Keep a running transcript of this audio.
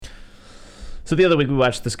So the other week we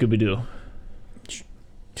watched the Scooby-Doo.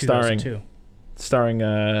 Starring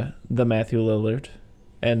 2002. the Matthew Lillard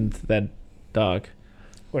and that dog.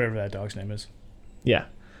 Whatever that dog's name is. Yeah.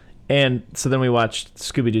 And so then we watched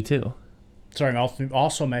Scooby-Doo 2. Starring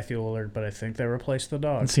also Matthew Lillard, but I think they replaced the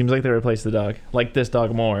dog. It seems like they replaced the dog. Like this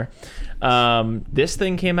dog more. This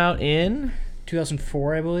thing came out in...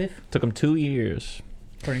 2004, I believe. Took them 2 years.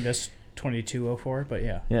 According to this, 2204, but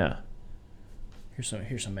yeah. Yeah.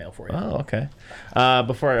 Here's some mail for you. Oh, okay.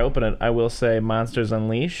 Before I open it, I will say Monsters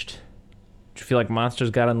Unleashed. Do you feel like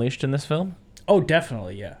monsters got unleashed in this film? Oh,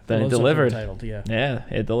 definitely, yeah. Then it delivered. Titled, yeah. Yeah,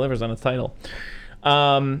 it delivers on its title.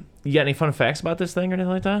 You got any fun facts about this thing or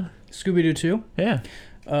anything like that? Scooby-Doo 2.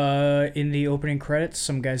 Yeah. In the opening credits,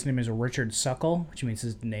 some guy's name is Richard Suckle, which means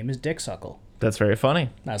his name is Dick Suckle. That's very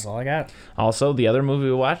funny. That's all I got. Also, the other movie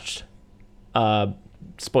we watched,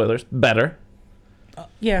 spoilers, Better.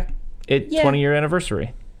 Yeah. 20-year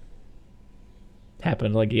anniversary.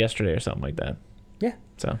 Happened like yesterday or something like that. Yeah.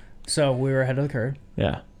 So we were ahead of the curve.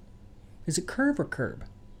 yeah. Is it curve or curb?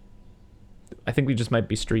 I think we just might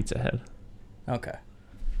be streets ahead. Okay.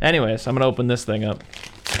 Anyways, I'm going to open this thing up.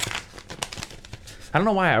 I don't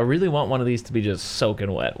know why. I really want one of these to be just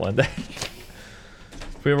soaking wet one day.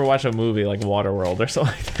 If we ever watch a movie like Waterworld or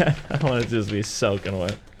something like that, I want it to just be soaking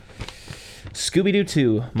wet. Scooby-Doo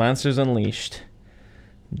 2, Monsters Unleashed.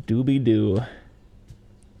 Dooby-Doo.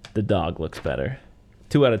 The dog looks better.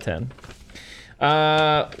 2 out of 10.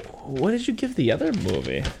 What did you give the other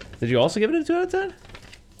movie? Did you also give it a 2 out of 10?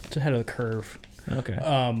 It's ahead of the curve. Okay.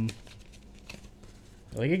 I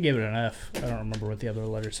think I gave it an F. I don't remember what the other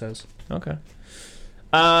letter says. Okay.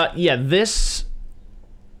 Yeah, this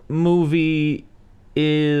movie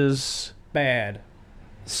is Bad.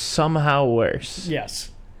 somehow worse.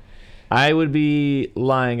 Yes. I would be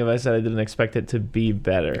lying if I said I didn't expect it to be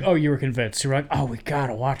better. Oh, you were convinced. You were like, oh, we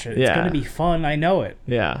gotta watch it. It's Yeah. gonna be fun. I know it.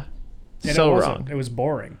 Yeah. And So it wasn't. wrong. It was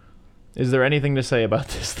boring. Is there anything to say about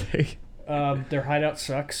this thing? Their hideout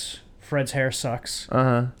sucks. Fred's hair sucks.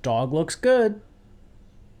 Uh-huh. Dog looks good.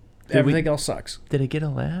 Everything else sucks. Did it get a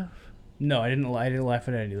laugh? No, I didn't laugh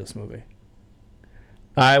at any of this movie.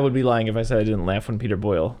 I would be lying if I said I didn't laugh when Peter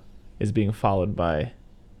Boyle is being followed by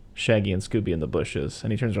Shaggy and Scooby in the bushes.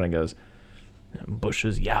 And he turns around and goes,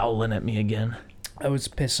 bushes yowling at me again. I was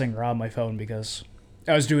pissing around my phone because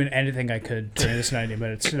I was doing anything I could during this 90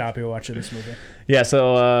 minutes to not be watching this movie. Yeah,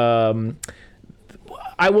 so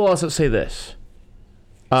I will also say this.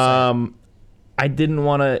 I didn't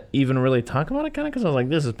want to even really talk about it kind of because I was like,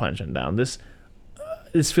 this is punching down. This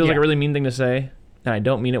feels like a really mean thing to say, and I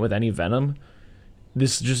don't mean it with any venom.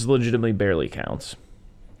 This just legitimately barely counts.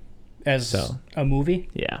 As a movie?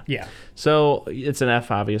 Yeah. Yeah. So it's an F,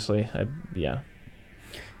 obviously. Yeah.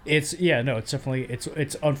 It's definitely,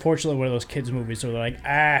 it's unfortunately one of those kids movies where they're like,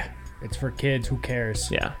 it's for kids, who cares?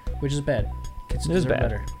 Yeah. Which is bad. Kids It is deserve bad.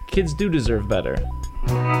 better. Kids do deserve better.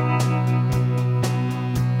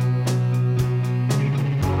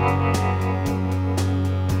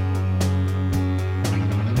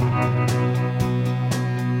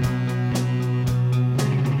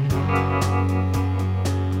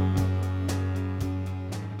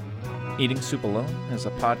 Eating Soup Alone is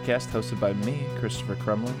a podcast hosted by me, Christopher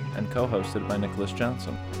Crumlin, and co-hosted by Nicholas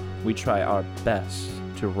Johnson. We try our best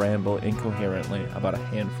to ramble incoherently about a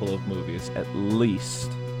handful of movies at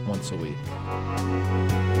least once a week.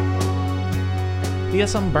 You got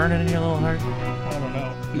something burning in your little heart? I don't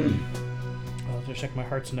know. I'll have to check my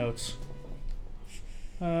heart's notes.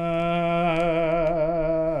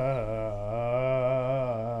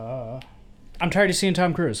 I'm tired of seeing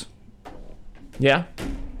Tom Cruise. Yeah?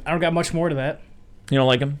 I don't got much more to that. You don't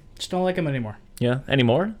like him? Just don't like him anymore. Yeah? Any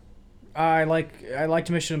more? I liked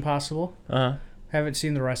Mission Impossible. Uh-huh. Haven't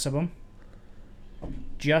seen the rest of them.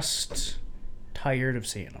 Just tired of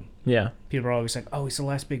seeing him. Yeah. People are always like, "Oh, he's the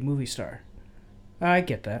last big movie star." I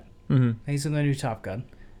get that. Mm-hmm. He's in the new Top Gun.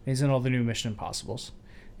 He's in all the new Mission Impossibles,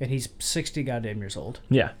 and he's 60 goddamn years old.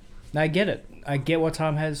 Yeah. I get it. I get what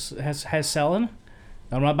Tom has selling.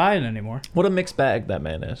 I'm not buying it anymore. What a mixed bag that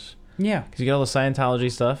man is. Yeah. Because you get all the Scientology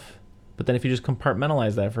stuff, but then if you just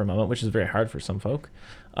compartmentalize that for a moment, which is very hard for some folk,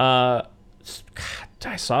 God,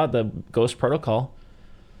 I saw the Ghost Protocol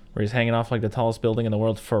where he's hanging off like the tallest building in the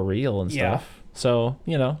world for real and stuff. Yeah. So,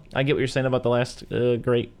 I get what you're saying about the last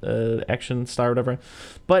great action star or whatever.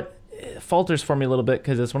 But it falters for me a little bit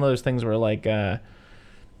because it's one of those things where, like,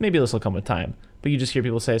 maybe this will come with time. But you just hear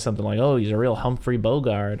people say something like, oh, he's a real Humphrey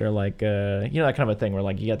Bogart, or like, that kind of a thing where,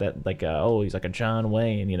 like, you got that, like, oh, he's like a John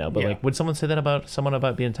Wayne, But, like, would someone say that about someone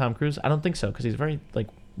about being Tom Cruise? I don't think so, because he's very, like,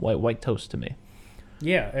 white toast to me.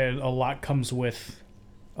 Yeah, and a lot comes with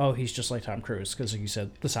oh, he's just like Tom Cruise, because like you said,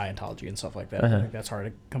 the Scientology and stuff like that. Uh-huh. I think that's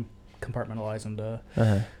hard to compartmentalize into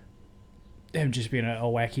Uh-huh. him just being a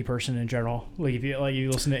wacky person in general. Like if you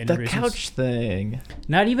listen to The interviews, couch thing.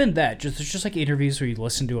 not even that. Just there's just like interviews where you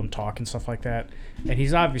listen to him talk and stuff like that, and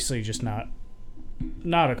he's obviously just not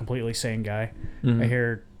a completely sane guy.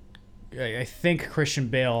 Mhm. I think Christian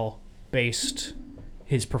Bale based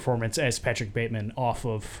his performance as Patrick Bateman off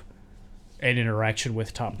of an interaction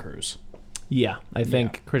with Tom Cruise. Yeah, I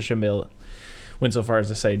think Christian Bale went so far as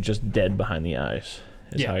to say just dead behind the eyes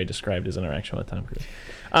is Yeah. how he described his interaction with Tom Cruise.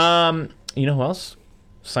 You know who else?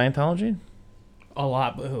 Scientology? A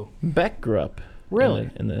lot, but who? Beck grew up. Really?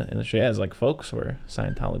 In the show. Yeah, his like folks were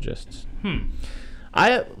Scientologists. Hmm.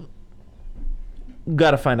 I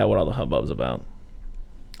got to find out what all the hubbub's about.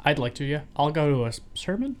 I'd like to, yeah. I'll go to a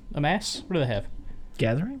sermon, a mass. What do they have?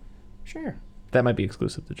 Gathering? Sure. That might be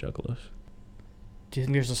exclusive to Juggalos. Do you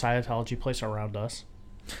think there's a Scientology place around us?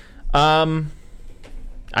 I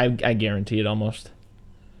guarantee it almost.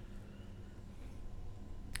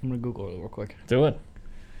 I'm gonna Google it real quick. Do it.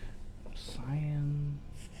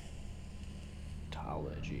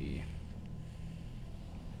 Scientology.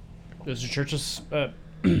 There's a church of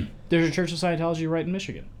there's a church of Scientology right in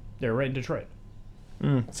Michigan. They're right in Detroit.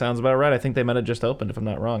 Sounds about right. I think they might have just opened, if I'm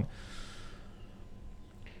not wrong.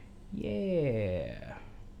 Yeah.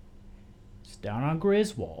 It's down on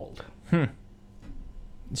Griswold. So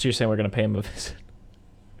you're saying we're going to pay him a visit?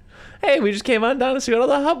 Hey, we just came on down to see what all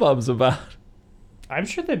the hubbub's about. I'm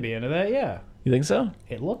sure they'd be into that, yeah. You think so?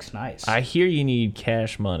 It looks nice. I hear you need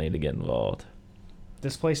cash money to get involved.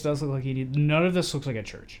 This place does look like you need... None of this looks like a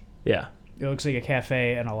church. Yeah. It looks like a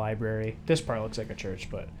cafe and a library. This part looks like a church,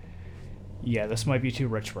 but... Yeah, this might be too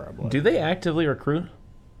rich for our blood. Do they actively recruit?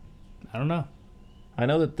 I don't know. I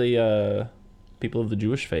know that the people of the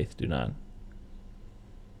Jewish faith do not.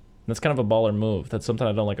 That's kind of a baller move. That's something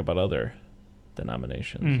I don't like about other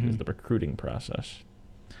denominations, is the recruiting process.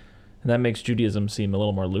 And that makes Judaism seem a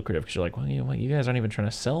little more lucrative because you're like, well, you know what? You guys aren't even trying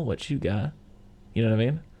to sell what you got. You know what I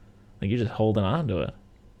mean? Like, you're just holding on to it.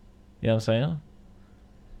 You know what I'm saying?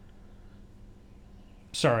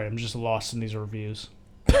 Sorry, I'm just lost in these reviews.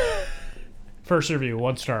 First review,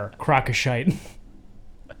 1 star. Crockashite.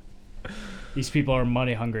 These people are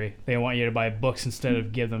money hungry. They want you to buy books instead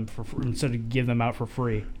of give them out for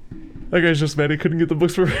free. That guy's just mad he couldn't get the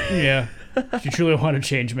books for free. Yeah. If you truly want to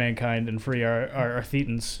change mankind and free our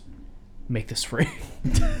Thetans, make this free.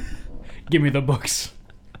 Give me the books.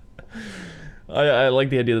 I like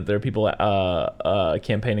the idea that there are people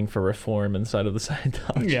campaigning for reform inside of the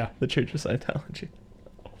Scientology. Yeah. The Church of Scientology.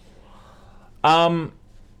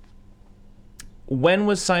 When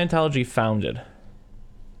was Scientology founded?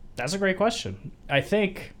 That's a great question. I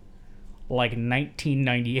think like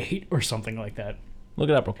 1998 or something like that. Look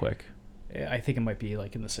it up real quick. I think it might be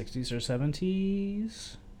like in the 60s or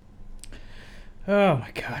 70s. Oh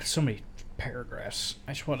my god, so many paragraphs.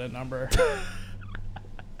 I just want a number.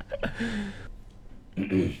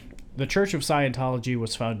 The Church of Scientology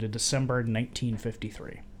was founded December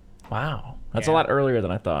 1953. Wow. That's Yeah. a lot earlier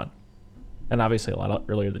than I thought. And obviously a lot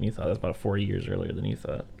earlier than you thought. That's about 40 years earlier than you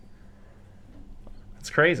thought. It's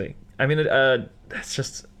crazy. I mean, that's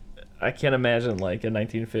just... I can't imagine, like, in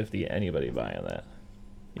 1950, anybody buying that.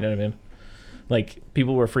 You know what I mean? Like,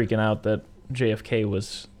 people were freaking out that JFK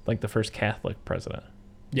was, like, the first Catholic president.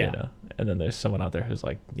 Yeah. You know? And then there's someone out there who's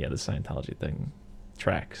like, yeah, the Scientology thing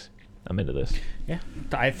tracks. I'm into this. Yeah.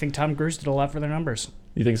 I think Tom Cruise did a lot for their numbers.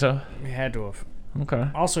 You think so? He had to have. Okay.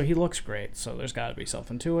 Also, he looks great, so there's got to be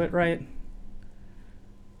something to it, right?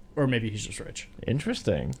 Or maybe he's just rich.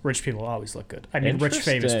 Interesting. Rich people always look good. I mean, rich,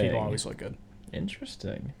 famous people Interesting. always look good.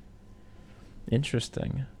 Interesting.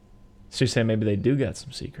 So you're saying maybe they do got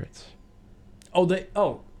some secrets?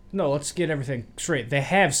 Oh, no, let's get everything straight. They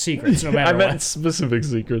have secrets, no matter I meant what. specific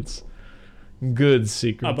secrets. Good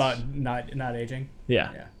secrets. About not aging.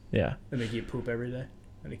 Yeah. Yeah. And they keep poop every day.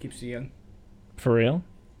 And it keeps you young. For real?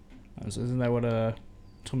 Isn't that what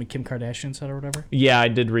told me Kim Kardashian said or whatever? Yeah, I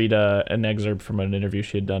did read an excerpt from an interview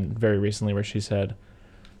she had done very recently where she said,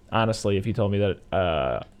 honestly, if you told me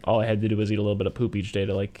that all I had to do was eat a little bit of poop each day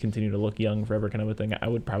to like continue to look young forever kind of a thing, I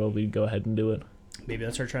would probably go ahead and do it. Maybe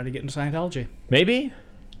that's her trying to get into Scientology. Maybe.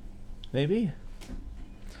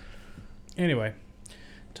 Anyway,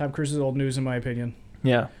 Tom Cruise is old news in my opinion.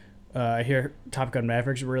 Yeah. I hear Top Gun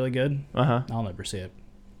Maverick's really good. Uh-huh. I'll never see it.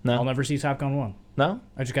 No? I'll never see Top Gun 1. No?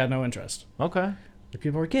 I just got no interest. Okay. Like,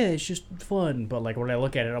 people are like, yeah, it's just fun. But like when I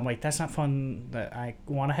look at it, I'm like, that's not fun that I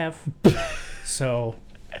want to have. So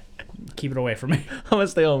keep it away from me. I'm gonna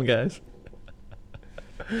stay home, guys.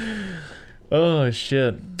 Oh,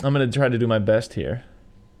 shit. I'm gonna try to do my best here.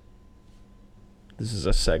 This is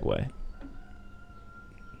a segue.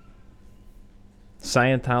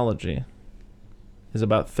 Scientology is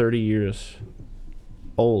about 30 years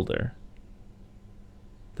older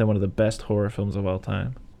than one of the best horror films of all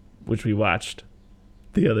time, which we watched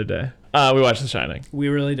the other day. We watched The Shining. We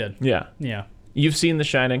really did. Yeah. Yeah. You've seen The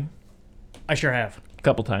Shining I sure have. a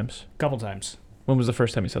couple times. Couple times. When was the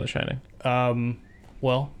first time you saw The Shining?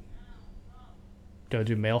 Well, do I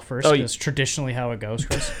do mail first? Oh, That's traditionally how it goes,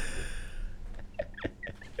 Chris.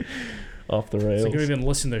 Off the It's rails. like you don't even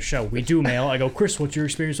listen to the show. We do mail. I go, Chris, what's your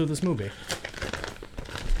experience with this movie?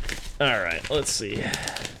 All right, let's see.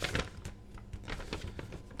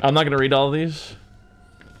 I'm not going to read all of these,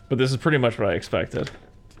 but this is pretty much what I expected.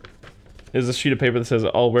 There's a sheet of paper that says,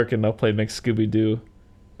 all work and no play makes Scooby-Doo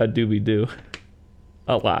a doobie-doo.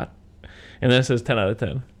 A lot. And then it says 10 out of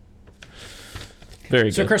 10. Very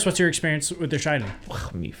good. So, Chris, what's your experience with The Shining?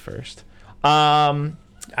 Me first. I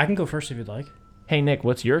can go first if you'd like. Hey, Nick,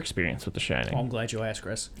 what's your experience with The Shining? Oh, I'm glad you asked,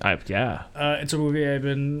 Chris. Yeah. It's a movie I've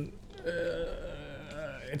been...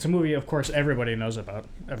 it's a movie, of course, everybody knows about.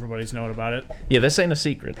 Everybody's known about it. Yeah, this ain't a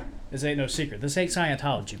secret. This ain't no secret. This ain't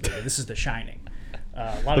Scientology, baby. This is The Shining.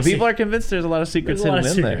 A lot But people are convinced there's a lot of secrets There's a lot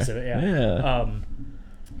hidden of in secrets there. in it, yeah.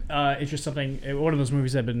 Yeah. It's just something, one of those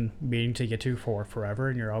movies I've been meaning to get to for forever,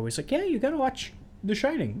 and you're always like, yeah, you gotta watch The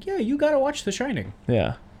Shining. Yeah, you gotta watch The Shining.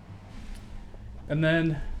 Yeah. And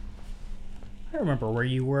then, I don't remember where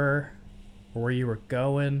you were, or where you were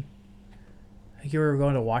going. I think you were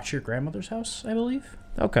going to watch your grandmother's house, I believe.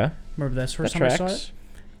 Okay. Remember that's the first That time I saw tracks. it?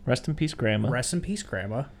 Rest in peace, Grandma. Rest in peace,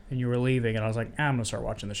 Grandma. And you were leaving, and I was like, I'm gonna start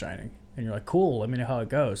watching The Shining. And you're like, cool, let me know how it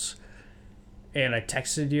goes. And I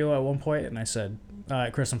texted you at one point, and I said,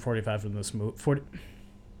 Chris, I'm 45 in this movie.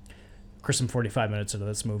 Chris, I'm 45 minutes into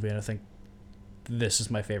this movie, and I think this is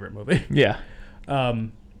my favorite movie. Yeah.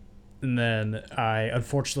 And then I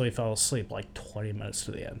unfortunately fell asleep like 20 minutes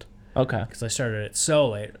to the end Okay. because I started it so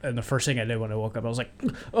late. And the first thing I did when I woke up, I was like,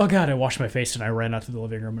 oh God, I washed my face, and I ran out to the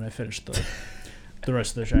living room, and I finished the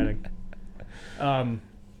rest of The Shining. Oh,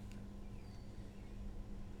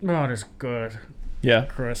 it is good. Yeah.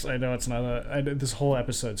 Chris, I know it's not this whole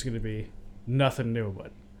episode's going to be nothing new,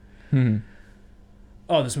 but Hmm.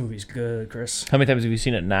 oh, this movie's good, Chris. How many times have you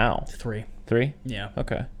seen it now? 3. 3? Yeah.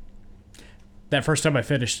 Okay. That first time I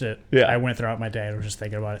finished it, Yeah. I went throughout my day and was just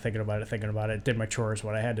thinking about it, did my chores,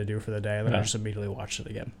 what I had to do for the day, and then I Yeah. just immediately watched it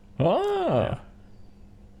again. Oh. Yeah.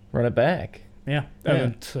 Run it back. Yeah. Yeah.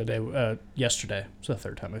 And then yesterday. It's the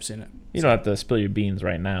third time I've seen it. You don't have to spill your beans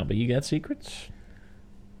right now, but you got secrets?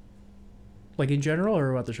 Like in general or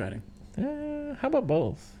about The Shining? How about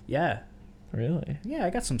both? Yeah. Really? Yeah, I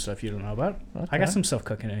got some stuff you don't know about. I Okay. got some stuff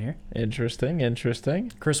cooking in here. Interesting.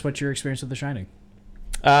 Chris, what's your experience with The Shining?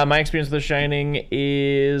 My experience with The Shining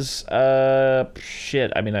is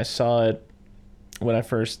shit. I mean, I saw it when I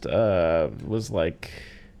first was like,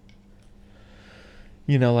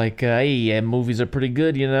 hey, yeah, movies are pretty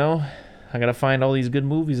good, I gotta find all these good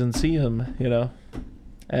movies and see them,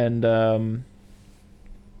 and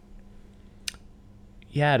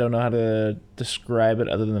yeah, I don't know how to describe it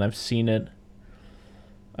other than I've seen it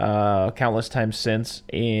countless times since,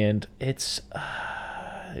 and it's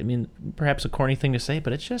I mean, perhaps a corny thing to say,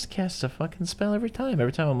 but it just casts a fucking spell every time.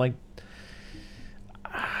 Every time I'm like,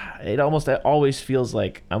 it always feels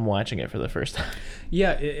like I'm watching it for the first time.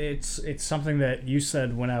 Yeah, it's something that you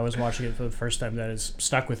said when I was watching it for the first time that has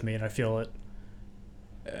stuck with me, and I feel it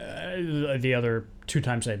the other 2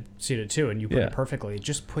 times I've seen it too, and you put Yeah. it perfectly. It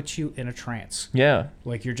just puts you in a trance. Yeah.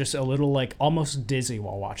 Like you're just a little like almost dizzy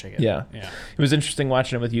while watching it. Yeah. Yeah. It was interesting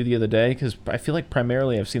watching it with you the other day because I feel like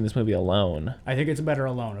primarily I've seen this movie alone. I think it's better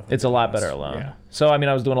alone. if I'm It's a being lot honest. better alone. Yeah. So, I mean,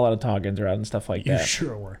 I was doing a lot of talking throughout and stuff like You that.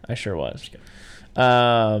 sure were. I sure was. kidding.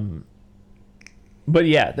 But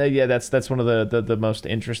yeah, that's one of the most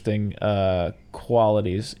interesting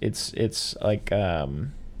qualities. It's like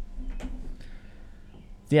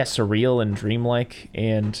surreal and dreamlike,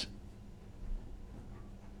 and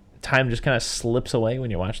time just kind of slips away when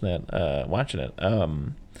you're watching it.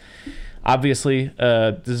 Obviously,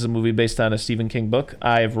 this is a movie based on a Stephen King book.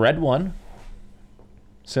 I've read one,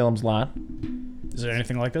 Salem's Lot. Is there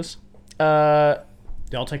anything like this? They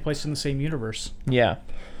all take place in the same universe. Yeah.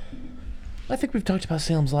 I think we've talked about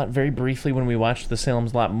Salem's Lot very briefly when we watched the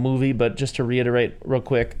Salem's Lot movie, but just to reiterate real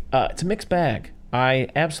quick, it's a mixed bag. I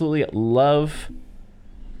absolutely love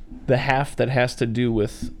the half that has to do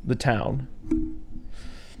with the town.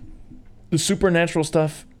 The supernatural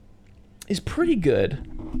stuff is pretty good,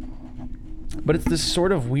 but it's this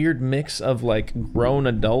sort of weird mix of like grown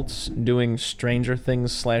adults doing Stranger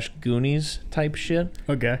Things / Goonies type shit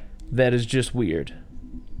Okay. that is just weird.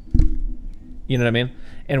 You know what I mean?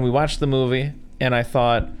 And we watched the movie, and I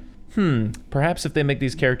thought, perhaps if they make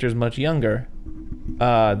these characters much younger,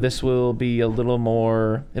 this will be a little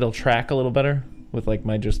more, it'll track a little better with like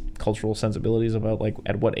my just cultural sensibilities about like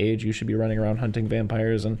at what age you should be running around hunting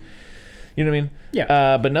vampires, and you know what I mean?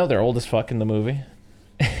 Yeah. But no, they're old as fuck in the movie.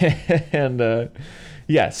 And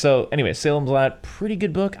yeah, so anyway, Salem's Lot, pretty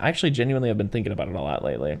good book. I actually genuinely have been thinking about it a lot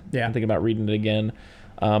lately. Yeah. I'm thinking about reading it again.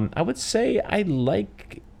 I would say I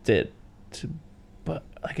liked it, but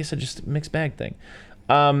like I said, just a mixed bag thing.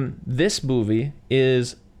 This movie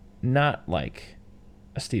is not like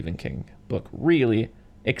a Stephen King book, really,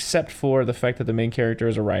 except for the fact that the main character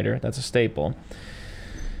is a writer. That's a staple.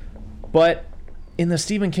 But in the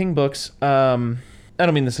Stephen King books, I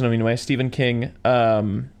don't mean this in a mean way. Stephen King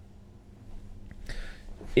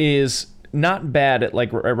is not bad at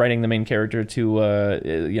like writing the main character to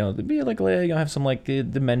be like have some like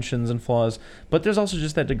dimensions and flaws, but there's also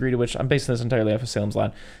just that degree to which I'm basing this entirely off of Salem's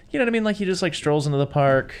Lot. You know what I mean? Like he just like strolls into the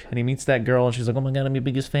park and he meets that girl and she's like, "Oh my god, I'm your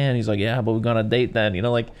biggest fan." He's like, "Yeah, but we're gonna date then." You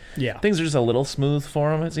know, like things are just a little smooth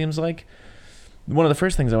for him. It seems like. One of the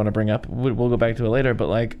first things I want to bring up, we'll go back to it later, but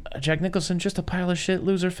like Jack Nicholson, just a pile of shit,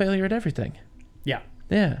 loser, failure at everything. Yeah.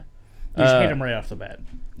 Yeah. You just hate him right off the bat.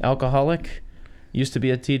 Alcoholic, used to be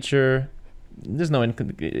a teacher. There's no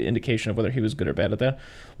indication of whether he was good or bad at that.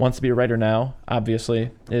 Wants to be a writer now, obviously,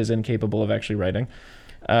 is incapable of actually writing.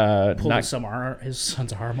 Pulled his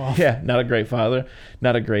son's arm off. Yeah, not a great father,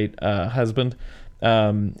 not a great husband.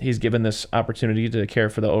 He's given this opportunity to care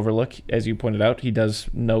for the Overlook. As you pointed out, he does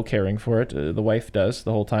no caring for it. The wife does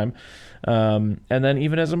the whole time. And then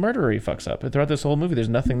even as a murderer, he fucks up. And throughout this whole movie, there's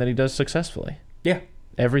nothing that he does successfully. Yeah.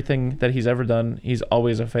 Everything that he's ever done, he's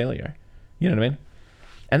always a failure. You know what I mean?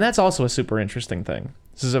 And that's also a super interesting thing.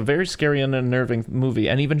 This is a very scary and unnerving movie,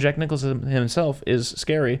 and even Jack Nicholson himself is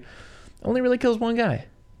scary. Only really kills one guy.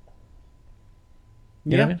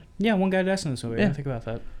 You know what I mean? Yeah, one guy dies in this movie. Yeah. I didn't think about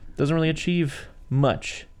that. Doesn't really achieve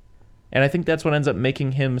much. And I think that's what ends up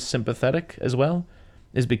making him sympathetic as well,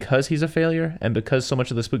 is because he's a failure and because so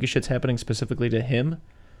much of the spooky shit's happening specifically to him.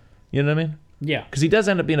 You know what I mean? Yeah. Because he does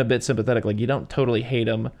end up being a bit sympathetic. Like, you don't totally hate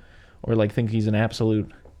him or, like, think he's an absolute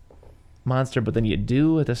monster, but then you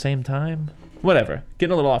do at the same time. Whatever.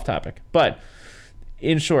 Getting a little off topic. But,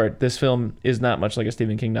 in short, this film is not much like a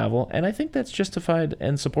Stephen King novel, and I think that's justified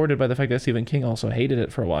and supported by the fact that Stephen King also hated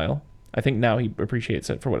it for a while. I think now he appreciates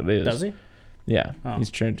it for what it is. Does he? Yeah. Oh.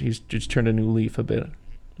 He's just turned a new leaf a bit.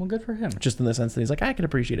 Well, good for him. Just in the sense that he's like, I can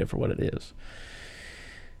appreciate it for what it is.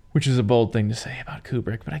 Which is a bold thing to say about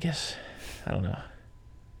Kubrick, but I guess, I don't know.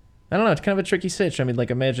 It's kind of a tricky sitch. I mean,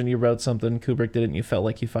 like, imagine you wrote something, Kubrick did it, and you felt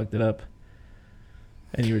like you fucked it up.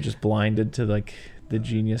 And you were just blinded to, like, the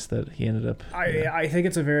genius that he ended up. I think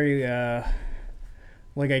it's a very, I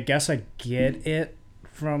guess I get it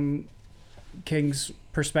from King's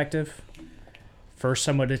perspective. For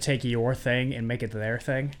someone to take your thing and make it their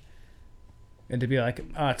thing. And to be like,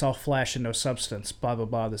 oh, it's all flesh and no substance, blah, blah,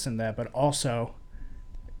 blah, this and that. But also,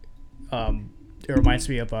 it reminds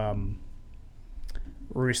me of,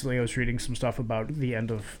 recently I was reading some stuff about the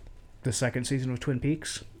end of the second season of Twin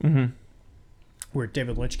Peaks. Mm-hmm. Where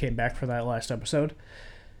David Lynch came back for that last episode.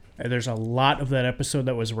 And there's a lot of that episode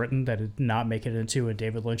that was written that did not make it into, and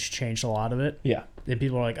David Lynch changed a lot of it. Yeah. And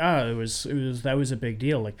people are like, that was a big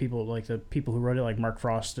deal. Like the people who wrote it, like Mark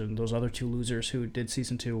Frost and those other two losers who did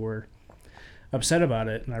season 2 were upset about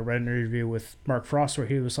it. And I read an interview with Mark Frost where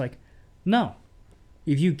he was like, no,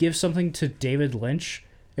 if you give something to David Lynch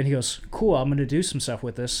and he goes, cool, I'm going to do some stuff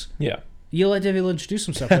with this. Yeah. You let David Lynch do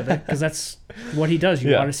some stuff with it because that's what he does.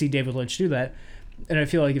 You want to see David Lynch do that. And I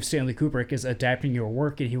feel like if Stanley Kubrick is adapting your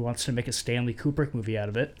work and he wants to make a Stanley Kubrick movie out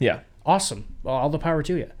of it, awesome. All the power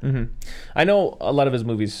to you. Mm-hmm. I know a lot of his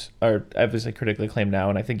movies are obviously critically acclaimed now,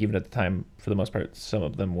 and I think even at the time, for the most part, some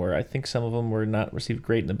of them were. I think some of them were not received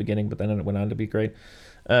great in the beginning, but then it went on to be great.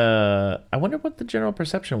 I wonder what the general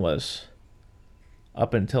perception was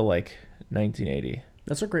up until, like, 1980.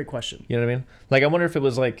 That's a great question. You know what I mean? Like, I wonder if it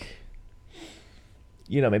was, like,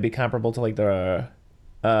 you know, maybe comparable to, like, the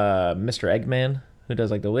Mr. Eggman, who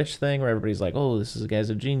does, like, the witch thing, where everybody's like, oh, this guy's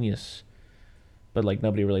a genius. But, like,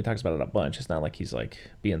 nobody really talks about it a bunch. It's not like he's, like,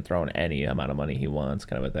 being thrown any amount of money he wants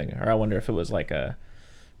kind of a thing. Or I wonder if it was, like, a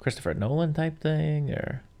Christopher Nolan type thing,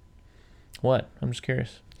 or what? I'm just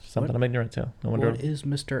curious. Something I'm ignorant to. I wonder. What is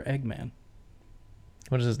Mr. Eggman?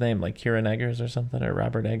 What is his name? Like Kieran Eggers or something? Or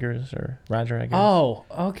Robert Eggers? Or Roger Eggers? Oh,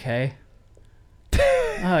 okay.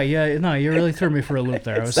 Oh, yeah. No, you really threw me for a loop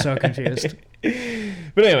there. I was so confused.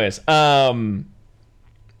 But anyways, and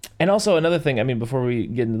also another thing, I mean, before we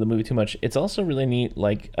get into the movie too much, it's also really neat,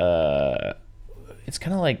 like, it's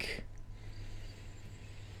kind of like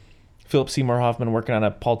Philip Seymour Hoffman working on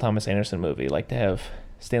a Paul Thomas Anderson movie. Like to have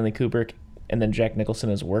Stanley Kubrick and then Jack Nicholson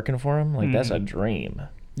is working for him. Like that's a dream.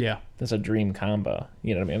 Yeah. That's a dream combo.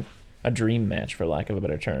 You know what I mean? A dream match, for lack of a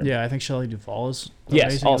better term. Yeah, I think Shelley Duvall is Yes,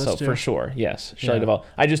 amazing also in this too. for sure. Yes, Shelley Yeah. Duvall.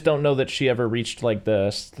 I just don't know that she ever reached like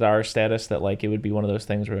the star status that like it would be one of those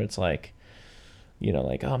things where it's like, you know,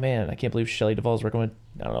 like, oh man, I can't believe Shelley Duvall's working with,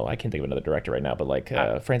 I don't know, I can't think of another director right now, but like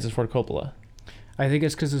Francis Ford Coppola. I think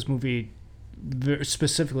it's because this movie,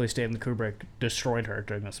 specifically Stanley Kubrick, destroyed her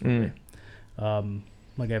during this movie.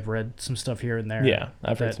 Like I've read some stuff here and there. Yeah,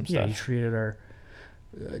 I've read some Yeah, he stuff. treated her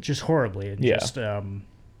just horribly and Yeah. just She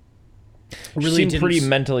really seemed didn't pretty s-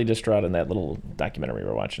 mentally distraught in that little documentary we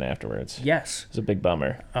were watching afterwards. Yes. It was a big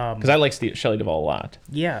bummer because I like Shelley Duvall a lot.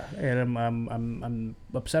 Yeah, and I'm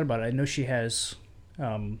upset about it. I know she has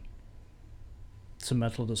some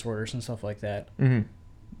mental disorders and stuff like that. Mm-hmm.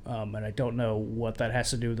 And I don't know what that has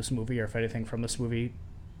to do with this movie, or if anything from this movie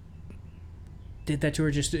did that to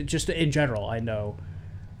her. Just in general, I know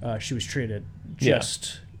she was treated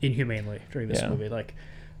just inhumanely during this Yeah. movie. Like,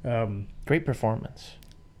 Great performance.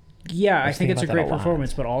 yeah, I was think thinking it's a about that great a lot.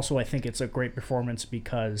 performance, but also I think it's a great performance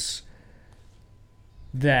because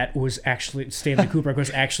that was actually Stanley Kubrick was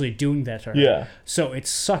actually doing that to her. Yeah. So it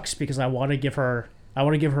sucks because I want to give her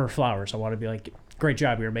flowers. I want to be like, great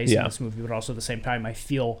job, you're amazing in Yeah. this movie. But also at the same time, I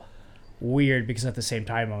feel weird because at the same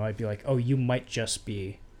time, I might be like, oh, you might just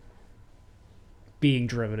be being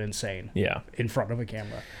driven insane Yeah. in front of a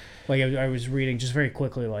camera. Like I was reading just very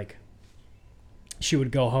quickly, like she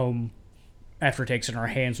would go home after takes and her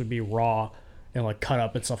hands would be raw and like cut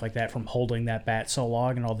up and stuff like that from holding that bat so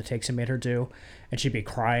long and all the takes it made her do, and she'd be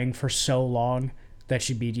crying for so long that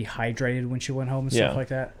she'd be dehydrated when she went home and stuff Yeah. like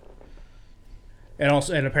that.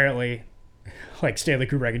 And apparently, like Stanley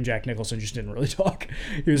Kubrick and Jack Nicholson just didn't really talk.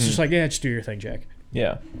 He was just like, yeah, just do your thing, Jack.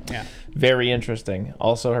 Yeah. Yeah. Very interesting.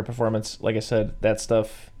 Also, her performance, like I said, that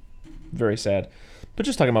stuff, very sad. But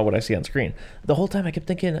just talking about what I see on screen, the whole time I kept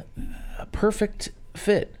thinking, a perfect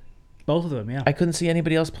fit. Both of them, yeah. I couldn't see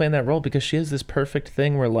anybody else playing that role because she has this perfect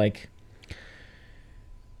thing where, like,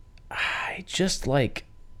 I just, like,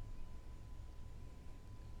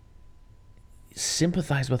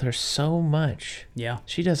 sympathize with her so much. Yeah.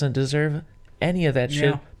 She doesn't deserve any of that shit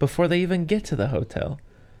Yeah. before they even get to the hotel.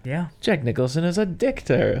 Yeah. Jack Nicholson is a dick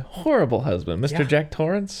to her. Horrible husband. Mr. Yeah. Jack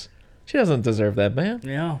Torrance. She doesn't deserve that, man.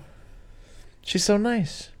 Yeah. She's so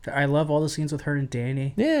nice. I love all the scenes with her and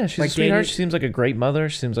Danny. Yeah, she's Like a sweetheart. Danny- She seems like a great mother.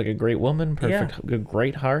 She seems like a great woman. Perfect, a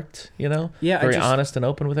great heart, you know? Yeah, I Very just- honest and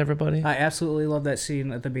open with everybody. I absolutely love that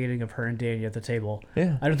scene at the beginning of her and Danny at the table.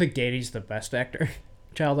 Yeah. I don't think Danny's the best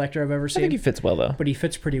child actor I've ever I seen. think he fits well, though. but he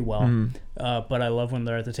fits pretty well. Mm. But I love when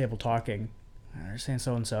they're at the table talking. They're saying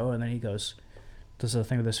so and so, and then he goes, "Does the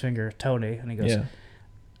thing with his finger, Tony?" And he goes, Yeah.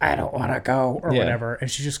 "I don't want to go," or Yeah. whatever. And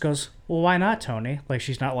she just goes, "Well, why not, Tony?" Like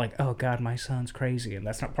she's not like, "Oh God, my son's crazy," and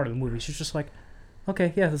that's not part of the movie. She's just like,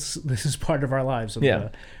 "Okay, yeah, this is part of our lives. And, Yeah.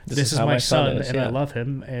 this is how my son, is, and I yeah. love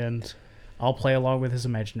him, and I'll play along with his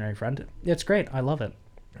imaginary friend. It's great. I love it."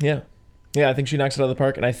 Yeah. Yeah, I think she knocks it out of the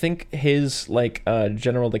park. And I think his, like,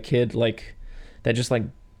 General the Kid, like, that just, like,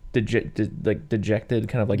 dejected,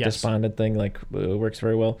 kind of, like, Yes. despondent thing, like, works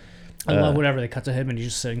very well. I love whenever they cut to him and he's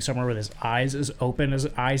just sitting somewhere with his eyes as open as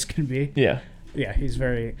eyes can be. Yeah. Yeah, he's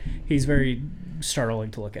very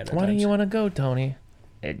startling to look at. Why don't you want to go, Tony?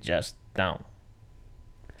 It just don't.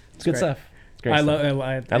 It's good great. stuff. It's great I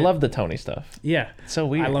stuff. I love the Tony stuff. Yeah, It's so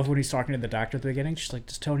weird. I love when he's talking to the doctor at the beginning. She's like,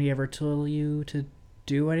 "Does Tony ever tell you to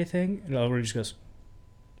do anything?" And Elwood just goes,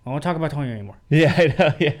 "I don't want to talk about Tony anymore." Yeah, I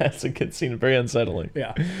know. Yeah, it's a good scene. Very unsettling.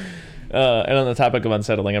 Yeah, And on the topic of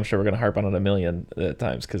unsettling, I'm sure we're going to harp on it a million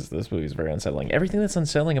times because this movie is very unsettling. Everything that's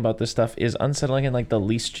unsettling about this stuff is unsettling in like the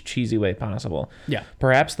least cheesy way possible. yeah,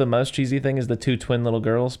 Perhaps the most cheesy thing is the two twin little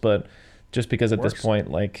girls, but just because at this Works. point,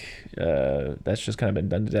 like, that's just kind of been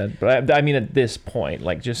done to death. But I mean, at this point,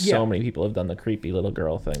 like, just Yeah. so many people have done the creepy little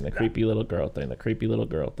girl thing, the creepy little girl thing, the creepy little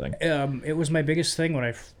girl thing. It was my biggest thing when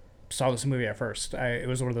I saw this movie at first. It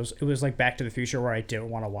was one of those. It was like Back to the Future where I didn't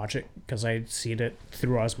want to watch it because I'd seen it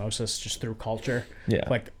through osmosis, just through culture. Yeah.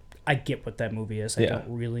 Like I get what that movie is. I Yeah. don't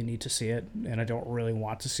really need to see it, and I don't really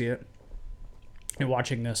want to see it. And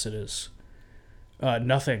watching this, it is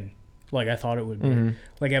nothing like I thought it would be. Mm-hmm.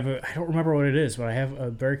 Like I don't remember what it is, but I have a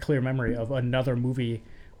very clear memory of another movie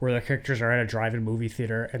where the characters are at a drive-in movie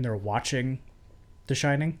theater and they're watching The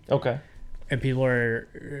Shining, Okay. and people are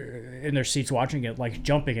in their seats watching it, like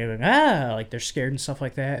jumping and going, like they're scared and stuff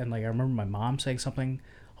like that. And like I remember my mom saying something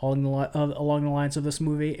along the lines of this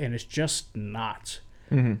movie, and it's just not.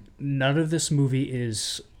 Mm-hmm. None of this movie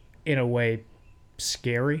is, in a way,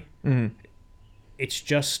 scary. Mm-hmm. It's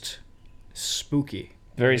just spooky.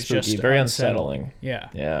 Very It's spooky, just very unsettling. Yeah.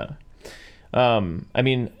 Yeah. I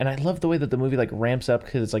mean, and I love the way that the movie like ramps up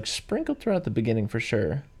because it's like sprinkled throughout the beginning for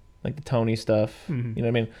sure, like the Tony stuff. Mhm. You know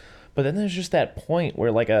what I mean? But then there's just that point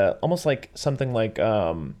where like almost like something like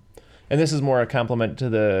and this is more a compliment to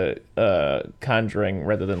the Conjuring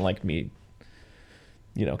rather than like me,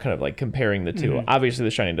 you know, kind of like comparing the 2. Mhm. Obviously,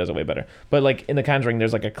 The Shining does it way better, but like in The Conjuring,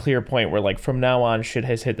 there's like a clear point where like from now on, shit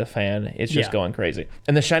has hit the fan. It's just Yeah. going crazy.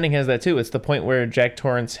 And The Shining has that too. It's the point where Jack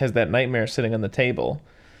Torrance has that nightmare sitting on the table,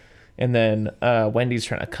 and then Wendy's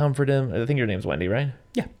trying to comfort him. I think your name's Wendy, right?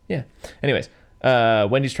 Yeah. Yeah. Anyways,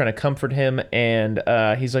 Wendy's trying to comfort him, and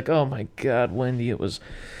he's like, "Oh my God, Wendy, it was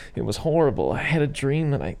horrible. I had a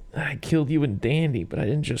dream that I killed you and Dandy, but I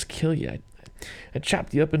didn't just kill you. I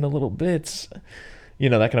chopped you up into little bits." You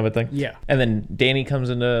know, that kind of a thing. Yeah. And then Danny comes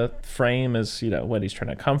into frame as, you know, Wendy's trying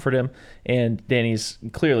to comfort him. And Danny's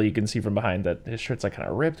clearly, you can see from behind that his shirt's like kind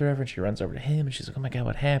of ripped or whatever. And she runs over to him and she's like, "Oh my God,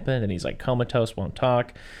 what happened?" And he's like comatose, won't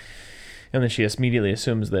talk. And then she immediately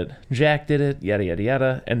assumes that Jack did it, yada, yada,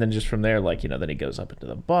 yada. And then just from there, like, you know, then he goes up into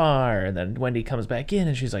the bar. And then Wendy comes back in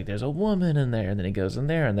and she's like, "There's a woman in there." And then he goes in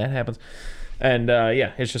there and that happens. And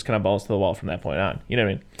yeah, it's just kind of balls to the wall from that point on. You know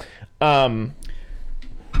what I mean?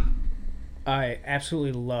 I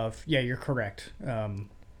absolutely love. Yeah, you're correct.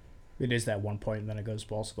 It is that one point, and then it goes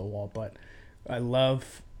balls to the wall. But I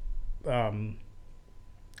love how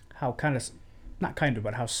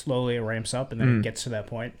but how slowly it ramps up, and then it gets to that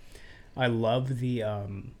point. I love the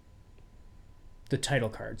title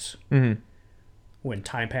cards when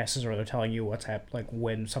time passes, or they're telling you what's like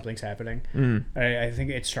when something's happening. I think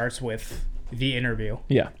it starts with the interview,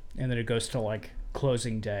 Yeah. and then it goes to like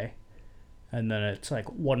closing day, and then it's like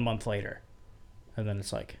 1 month later. And then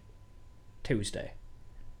it's like Tuesday.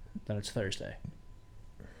 Then it's Thursday.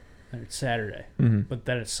 Then it's Saturday. But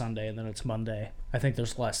then it's Sunday, and then it's Monday. I think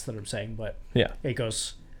there's less that I'm saying, but Yeah. it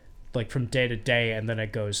goes like from day to day, and then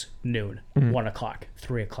it goes noon, 1 o'clock,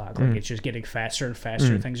 3 o'clock. Like it's just getting faster and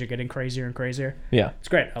faster. Things are getting crazier and crazier. Yeah. It's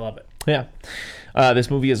great. I love it. Yeah. This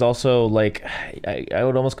movie is also like I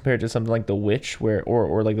would almost compare it to something like The Witch, where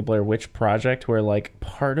or like the Blair Witch Project, where like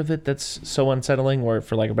part of it that's so unsettling, or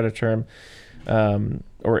for like a better term,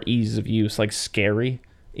 or ease of use, like scary,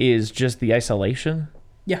 is just the isolation.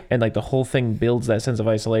 Yeah. And like the whole thing builds that sense of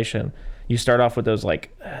isolation. You start off with those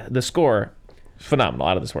like the score, phenomenal,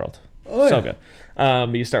 out of this world. Oh, So yeah.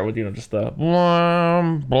 good. You start with, you know, just the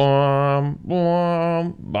blom, blom,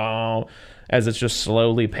 blom, blom, as it's just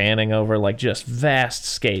slowly panning over like just vast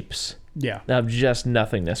scapes Yeah. of just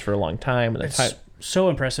nothingness for a long time. And It's so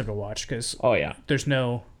impressive to watch because oh yeah. there's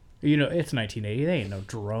no, you know, it's 1980. They ain't no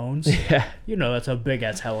drones. Yeah. You know, that's a big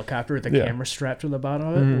ass helicopter with a Yeah. camera strapped to the bottom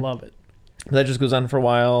of it. Love it. That just goes on for a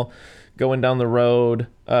while. Going down the road,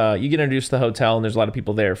 you get introduced to the hotel, and there's a lot of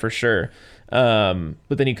people there for sure. But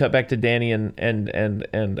then you cut back to Danny and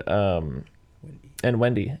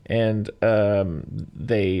Wendy, and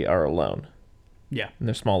they are alone Yeah. in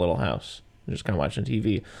their small little house. They're just kind of watching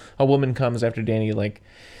TV. A woman comes after Danny like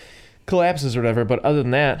collapses or whatever. But other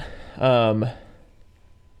than that,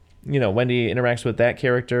 you know, Wendy interacts with that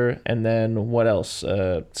character, and then what else?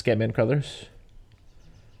 Scatman Crothers.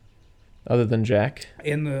 Other than Jack.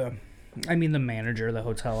 The manager of the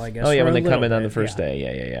hotel, I guess. Oh yeah, for when a they come in little on the bit, first yeah.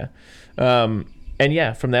 day. Yeah. And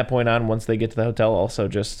yeah, from that point on, once they get to the hotel, also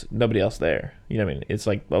just nobody else there. You know what I mean? It's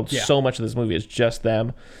like Yeah. so much of this movie is just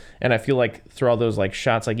them. And I feel like through all those like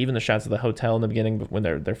shots, like even the shots of the hotel in the beginning when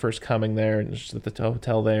they're first coming there, and it's just at the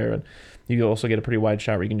hotel there, and you also get a pretty wide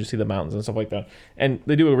shot where you can just see the mountains and stuff like that. And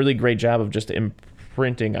they do a really great job of just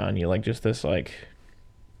imprinting on you, like just this like,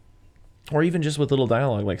 or even just with little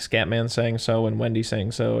dialogue, like Scatman saying so and Wendy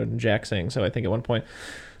saying so and Jack saying so. I think at one point,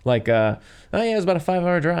 like, oh yeah, it was about a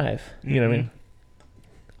 5-hour drive. You know what I mean?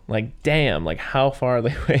 Like, damn, like how far are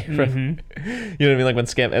they away from? You know what I mean? Like when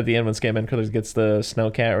at the end when Scatman Crothers gets the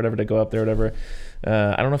snowcat or whatever to go up there, or whatever.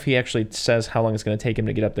 I don't know if he actually says how long it's going to take him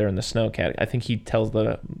to get up there in the snowcat. I think he tells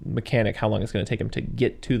the mechanic how long it's going to take him to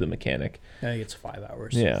get to the mechanic. I think it's 5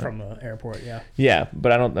 hours from the airport. Yeah. Yeah,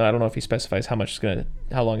 but I don't know if he specifies how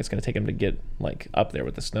long it's gonna take him to get like up there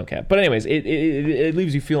with the snowcat. But anyways, it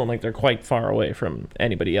leaves you feeling like they're quite far away from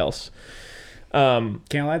anybody else. Can't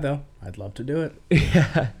lie though, I'd love to do it.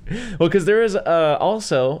 Yeah, well, because there is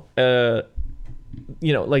also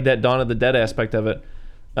you know, like that Dawn of the Dead aspect of it,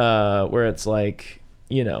 where it's like,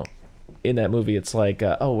 you know, in that movie it's like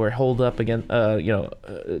oh, we're holed up again,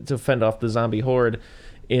 to fend off the zombie horde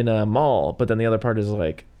in a mall, but then the other part is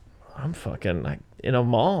like, I'm fucking like in a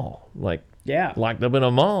mall, like Yeah. locked up in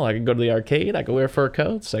a mall. I can go to the arcade. I can wear fur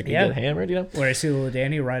coats. I can get hammered. You know. When I see little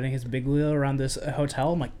Danny riding his big wheel around this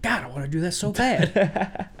hotel, I'm like, God, I want to do that so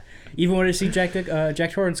bad. Even when I see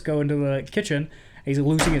Jack Torrance go into the kitchen, he's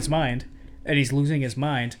losing his mind,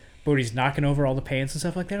 but he's knocking over all the pans and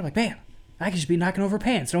stuff like that. I'm like, man, I could just be knocking over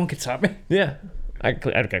pans. No one can stop me. Yeah. I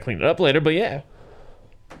gotta clean it up later, but yeah.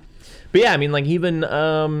 But yeah, I mean, like, even,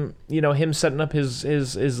 him setting up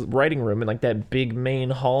his writing room in, like, that big main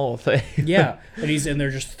hall thing. Yeah. And he's in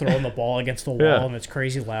there just throwing the ball against the wall, and it's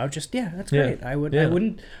crazy loud. Just, that's great. Yeah. I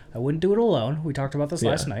wouldn't do it alone. We talked about this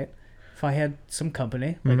last night. If I had some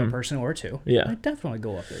company, like a person or two, I'd definitely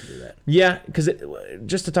go up there and do that. Yeah, because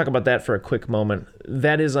just to talk about that for a quick moment,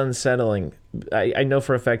 that is unsettling. I know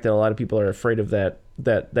for a fact that a lot of people are afraid of that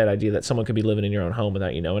idea that someone could be living in your own home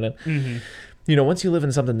without you knowing it. Mm-hmm. Once you live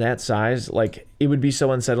in something that size, like, it would be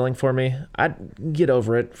so unsettling for me. I'd get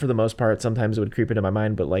over it for the most part. Sometimes it would creep into my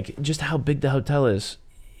mind, but, like, just how big the hotel is,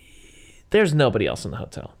 there's nobody else in the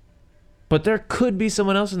hotel. But there could be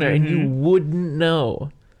someone else in there, and you wouldn't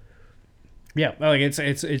know. Yeah, like,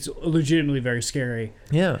 it's legitimately very scary.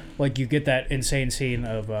 Yeah. Like, you get that insane scene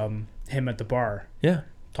of him at the bar. Yeah.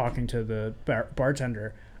 Talking to the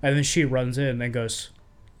bartender, and then she runs in and goes,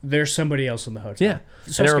 there's somebody else in the hotel. Yeah.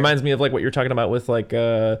 So and it reminds me of, like, what you're talking about with, like,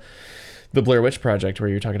 the Blair Witch Project, where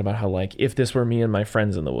you're talking about how, like, if this were me and my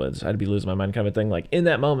friends in the woods, I'd be losing my mind kind of a thing. Like, in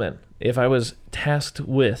that moment, if I was tasked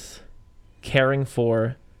with caring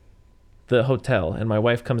for the hotel and my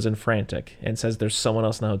wife comes in frantic and says there's someone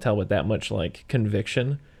else in the hotel with that much, like,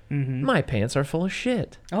 conviction, my pants are full of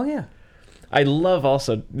shit. Oh, yeah. I love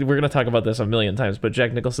also, we're going to talk about this a million times, but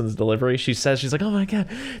Jack Nicholson's delivery, she's like, oh my God,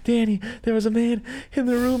 Danny, there was a man in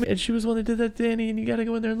the room and she was one that did that, Danny, and you got to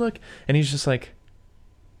go in there and look. And he's just like,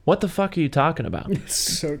 what the fuck are you talking about? It's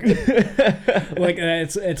so good. Like,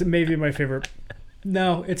 it's maybe my favorite.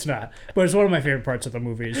 No, it's not. But it's one of my favorite parts of the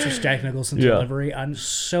movie. It's just Jack Nicholson's delivery on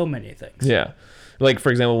so many things. Yeah. Like, for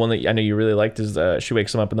example, one that I know you really liked is she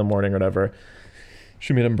wakes him up in the morning or whatever.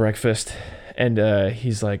 She made him breakfast. And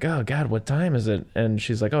he's like, oh, God, what time is it? And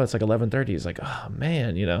she's like, oh, it's like 11:30. He's like, oh,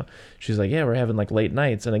 man, She's like, yeah, we're having, like, late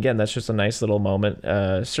nights. And, again, that's just a nice little moment.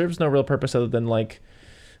 Serves no real purpose other than, like,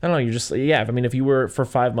 I don't know, you just, I mean, if you were for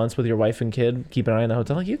 5 months with your wife and kid, keep an eye on the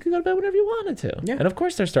hotel, like, you could go to bed whenever you wanted to. Yeah. And, of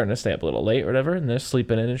course, they're starting to stay up a little late or whatever, and they're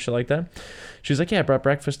sleeping in and shit like that. She's like, yeah, I brought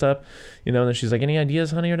breakfast up, and then she's like, any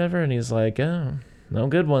ideas, honey, or whatever? And he's like, oh, no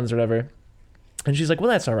good ones or whatever. And she's like, well,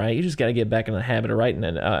 that's all right. You just got to get back in the habit of writing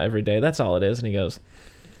it every day. That's all it is. And he goes,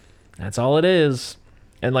 that's all it is.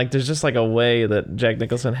 And, like, there's just, like, a way that Jack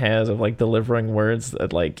Nicholson has of, like, delivering words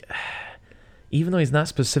that, like, even though he's not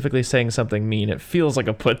specifically saying something mean, it feels like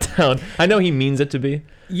a put down. I know he means it to be.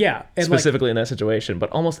 Yeah. And specifically, like, in that situation, but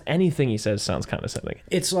almost anything he says sounds condescending.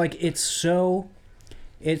 It's like, it's so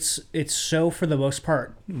for the most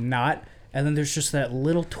part not. And then there's just that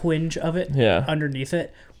little twinge of it underneath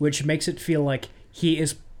it, which makes it feel like he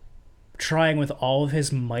is trying with all of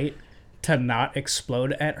his might to not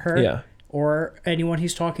explode at her or anyone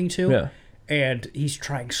he's talking to. Yeah. And he's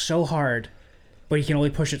trying so hard, but he can only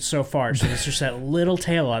push it so far. So there's just that little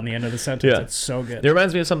tail on the end of the sentence. Yeah. It's so good. It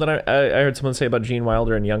reminds me of something I heard someone say about Gene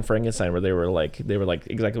Wilder and Young Frankenstein, where they were like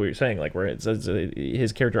exactly what you're saying, like where it's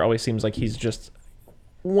his character always seems like he's just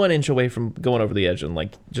 1 inch away from going over the edge and,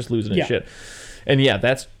 like, just losing his shit. And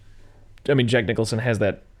that's, I mean, Jack Nicholson has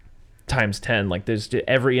that times 10. Like, there's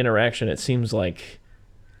every interaction, it seems like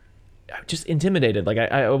I'm just intimidated. Like,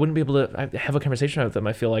 I wouldn't be able to have a conversation with him.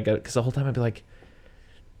 I feel like, because the whole time I'd be like,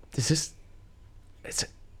 are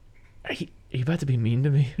you about to be mean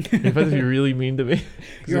to me? Are you about to be really mean to me?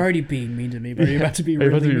 You're already being mean to me, but are you about to be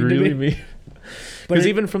really mean? Because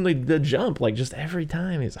even from the jump, like, just every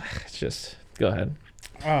time he's like, it's just, go ahead.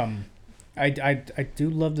 I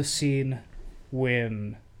do love the scene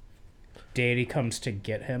when Danny comes to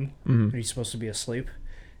get him. And he's supposed to be asleep.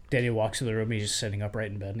 Danny walks in the room. He's just sitting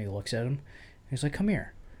upright in bed, and he looks at him. He's like, "Come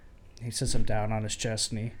here." He sits him down on his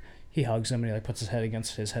chest, and he hugs him, and he, like, puts his head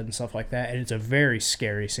against his head and stuff like that. And it's a very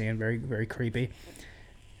scary scene, very very creepy.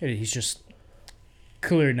 And he's just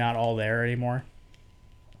clearly not all there anymore.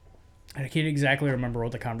 And I can't exactly remember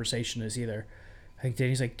what the conversation is either. I think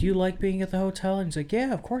Danny's like, do you like being at the hotel? And he's like,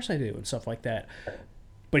 yeah, of course I do, and stuff like that.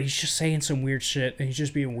 But he's just saying some weird shit, and he's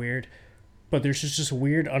just being weird. But there's just this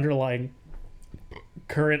weird underlying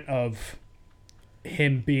current of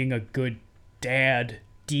him being a good dad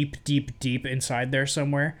deep, deep, deep inside there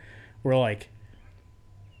somewhere, where, like,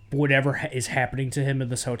 whatever is happening to him in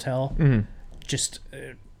this hotel, just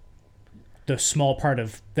the small part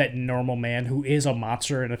of that normal man who is a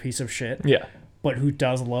monster and a piece of shit. Yeah. but who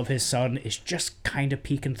does love his son, is just kind of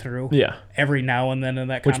peeking through. Yeah. Every now and then in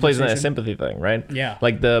that Which plays in that conversation. sympathy thing, right? Yeah.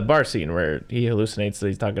 Like the bar scene where he hallucinates that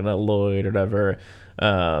he's talking to Lloyd or whatever.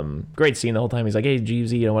 Great scene the whole time. He's like, hey,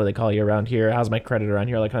 Jeevesy, you know, what do they call you around here? How's my credit around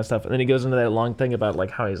here? All that kind of stuff. And then he goes into that long thing about like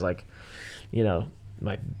how he's like, you know,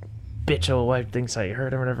 my bitch old wife thinks I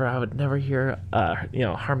hurt or whatever. I would never hear, you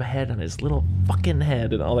know, harm a head on his little fucking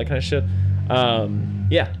head and all that kind of shit.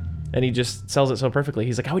 Yeah. And he just sells it so perfectly.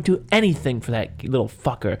 He's like, I would do anything for that little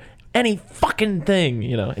fucker. Any fucking thing,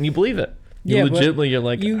 you know, and you believe it. You legitimately, you're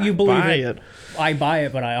like, you believe buy it. I buy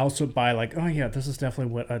it, but I also buy like, oh yeah, this is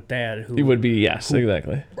definitely what a dad He who would be, yes,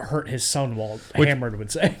 exactly. hurt his son while hammered would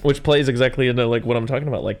say. Which plays exactly into like what I'm talking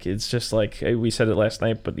about. Like it's just like we said it last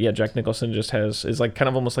night, but yeah, Jack Nicholson just is like kind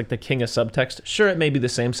of almost like the king of subtext. Sure, it may be the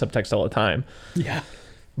same subtext all the time, Yeah.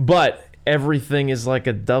 but everything is like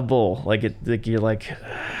a double. Like you're like,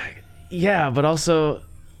 yeah, but also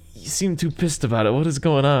you seem too pissed about it. What is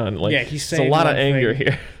going on? Like, Yeah, he's it's a saying lot of one anger thing,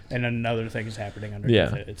 here. and another thing is happening underneath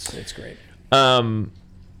Yeah. it. It's great.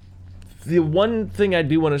 The one thing I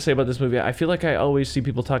do want to say about this movie, I feel like I always see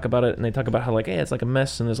people talk about it and they talk about how like, hey, it's like a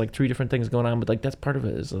mess and there's like 3 different things going on, but like that's part of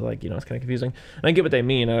it is like, you know, it's kind of confusing. And I get what they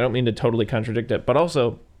mean. I don't mean to totally contradict it, but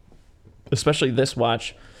also, especially this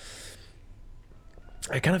watch,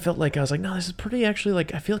 I kind of felt like I was like, no, this is pretty actually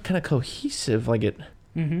like I feel kind of cohesive. Like it,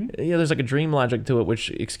 yeah, there's like a dream logic to it,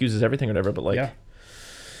 which excuses everything or whatever. But like, Yeah.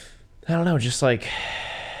 I don't know, just like,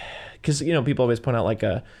 because you know people always point out like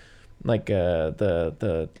the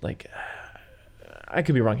like. I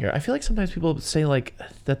could be wrong here. I feel like sometimes people say like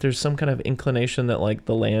that there's some kind of inclination that like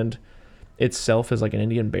the land itself is like an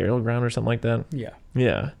Indian burial ground or something like that. Yeah.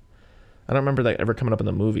 Yeah. I don't remember that ever coming up in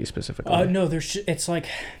the movie specifically. No, it's like.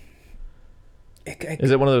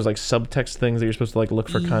 Is it one of those like subtext things that you're supposed to like look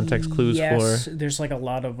for context clues yes, for? There's like a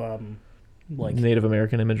lot of like Native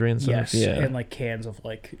American imagery and stuff. yes, Yeah. and like cans of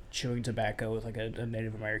like chewing tobacco with like a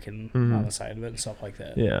Native American on the side of it and stuff like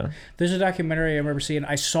that. Yeah. There's a documentary I remember seeing.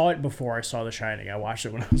 I saw it before I saw The Shining. I watched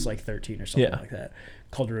it when I was like 13 or something Yeah. like that.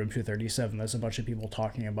 Called Room 237. There's a bunch of people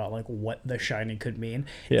talking about like what The Shining could mean.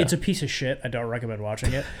 Yeah. It's a piece of shit. I don't recommend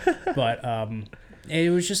watching it, but it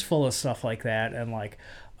was just full of stuff like that. And like,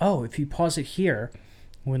 oh, if you pause it here,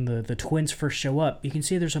 when the twins first show up, you can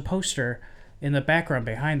see there's a poster in the background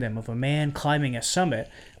behind them of a man climbing a summit.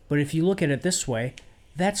 But if you look at it this way,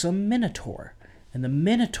 that's a minotaur. And the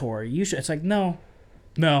minotaur, usually, it's like, no,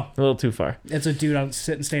 A little too far. it's a dude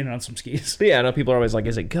standing on some skis. But yeah, I know people are always like,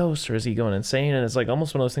 is it ghosts or is he going insane? And it's like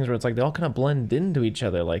almost one of those things where it's like they all kind of blend into each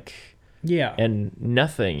other. Like, Yeah. and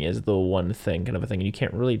nothing is the one thing kind of a thing. And you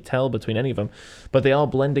can't really tell between any of them, but they all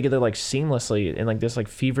blend together like seamlessly in like this like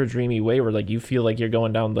fever dreamy way where like you feel like you're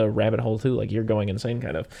going down the rabbit hole too. Like you're going insane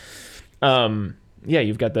kind of. Yeah,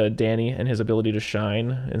 you've got the Danny and his ability to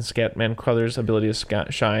shine and Scatman Crothers' ability to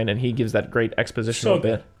shine. And he gives that great expositional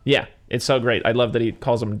bit. good. Yeah, it's so great. I love that he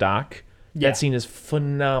calls him Doc. Yeah. That scene is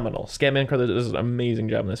phenomenal. Scatman Crothers does an amazing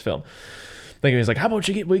job in this film. Like he's like, how about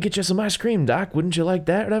we get you some ice cream, Doc? Wouldn't you like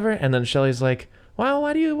that, or whatever? And then Shelley's like, well,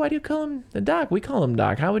 why do you call him the Doc? We call him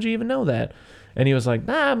Doc. How would you even know that? And he was like,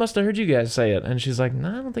 nah, I must have heard you guys say it. And she's like,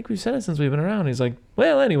 nah, I don't think we've said it since we've been around. He's like,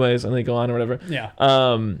 well, anyways, and they go on or whatever. Yeah.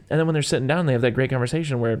 And then when they're sitting down, they have that great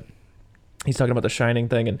conversation where he's talking about the Shining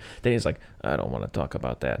thing, and Danny's like, I don't want to talk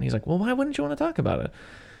about that. And he's like, well, why wouldn't you want to talk about it?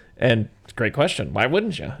 And it's a great question. Why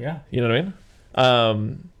wouldn't you? Yeah. You know what I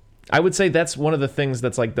mean? I would say that's one of the things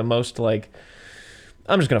that's like the most like,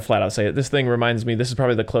 I'm just going to flat out say it. This thing reminds me, this is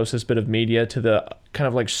probably the closest bit of media to the kind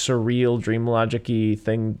of like surreal dream logic-y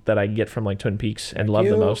thing that I get from like Twin Peaks and love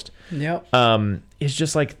the most. Yep. It's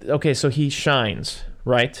just like, okay, so he shines,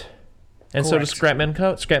 right? And so does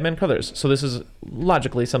Scatman Crothers. So this is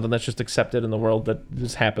logically something that's just accepted in the world that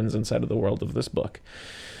just happens inside of the world of this book.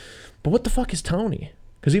 But what the fuck is Tony?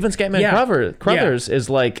 Because even Scatman Crothers is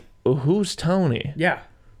like, who's Tony? Yeah.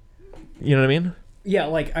 You know what I mean? Yeah,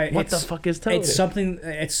 like What the fuck is Tony? It's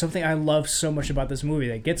something I love so much about this movie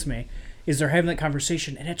that gets me is they're having that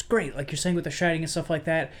conversation and it's great. Like you're saying with The Shining and stuff like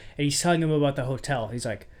that. And he's telling him about the hotel. He's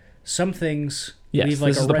like, some things Yes, leave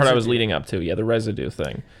like this is the part I was leading up to. Yeah, the residue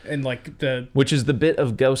thing. And like which is the bit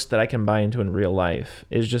of Ghost that I can buy into in real life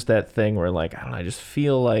is just that thing where like, I don't know, I just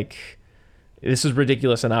feel like this is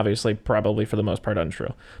ridiculous and obviously probably for the most part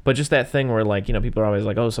untrue. But just that thing where like, you know, people are always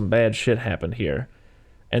like, oh, some bad shit happened here.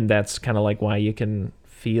 And that's kind of like why you can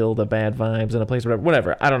feel the bad vibes in a place,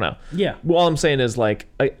 whatever. I don't know. Yeah. Well, all I'm saying is like,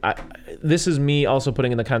 this is me also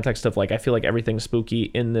putting in the context of like, I feel like everything spooky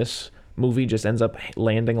in this movie just ends up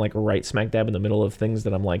landing like right smack dab in the middle of things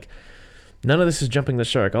that I'm like, none of this is jumping the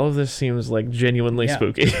shark. All of this seems like genuinely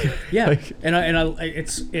spooky. Yeah. Like, and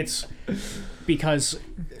it's because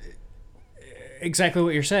exactly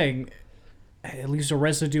what you're saying. It leaves a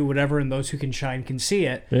residue, whatever, and those who can shine can see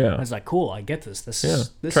it. Yeah. I was like, cool, I get this. This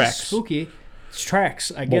is Tracks. spooky. It's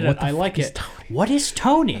tracks. I get Well, it. I like is it. Tony? What is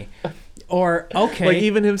Tony? Or okay, Like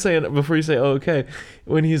even him saying before you say, "Oh, okay,"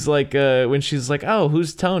 when he's like, when she's like, "Oh,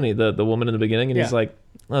 who's Tony?" The woman in the beginning, and he's Yeah. like,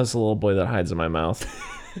 "Oh, it's a little boy that hides in my mouth."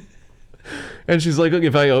 And she's like, "Look,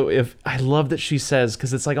 if I love that she says,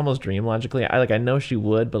 because it's like almost dream logically. I know she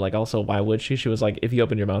would, but like also why would she? She was like, if you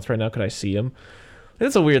open your mouth right now, could I see him?"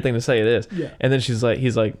 It's a weird thing to say. It is. Yeah. And then he's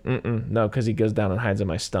like, no, because he goes down and hides in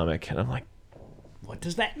my stomach, and I'm like, what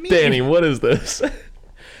does that mean? Danny, what is this?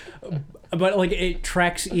 But like it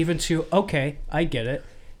tracks even to okay, I get it.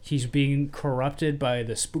 He's being corrupted by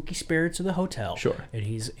the spooky spirits of the hotel. Sure. And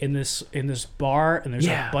he's in this bar, and there's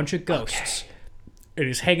Yeah, a bunch of ghosts. And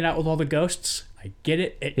he's hanging out with all the ghosts. I get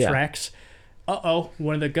it. It Yeah. tracks.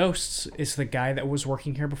 One of the ghosts is the guy that was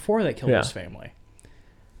working here before that killed Yeah. his family.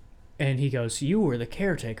 And he goes, "You were the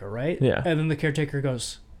caretaker, right?" Yeah. And then the caretaker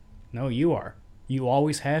goes, "No, you are. You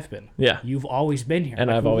always have been. Yeah. You've always been here." And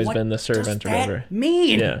Like, I've always what been the servant does or that whatever.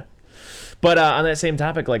 mean? Yeah. But on that same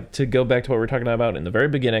topic, like to go back to what we were talking about in the very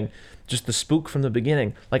beginning, just the spook from the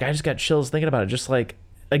beginning, like I just got chills thinking about it. Just like,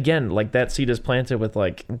 again, like that seed is planted with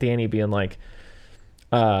like Danny being like,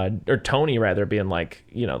 or Tony rather being like,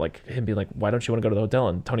 you know, like him being like, why don't you want to go to the hotel?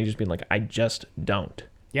 And Tony just being like, I just don't.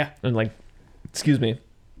 Yeah. And like, excuse me.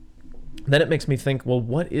 Then it makes me think, well,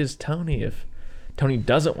 what is Tony if Tony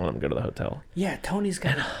doesn't want him to go to the hotel? Yeah, Tony's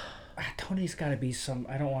got to be some.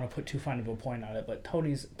 I don't want to put too fine of a point on it, but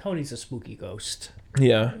Tony's a spooky ghost,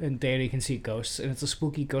 Yeah. and Danny can see ghosts, and it's a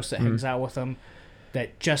spooky ghost that Mm-hmm. hangs out with him,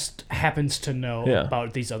 that just happens to know Yeah.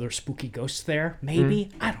 about these other spooky ghosts there. Maybe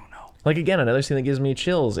I don't know. Like, again, another scene that gives me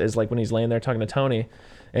chills is like when he's laying there talking to Tony,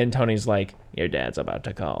 and Tony's like, your dad's about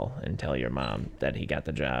to call and tell your mom that he got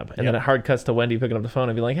the job. And then it hard cuts to Wendy picking up the phone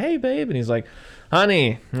and be like, hey, babe. And he's like,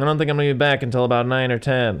 honey, I don't think I'm going to be back until about 9 or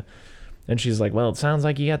 10. And she's like, well, it sounds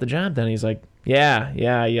like you got the job then. He's like, yeah,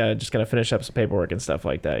 just got to finish up some paperwork and stuff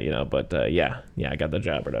like that, you know. But, yeah, I got the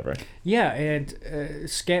job or whatever. Yeah, and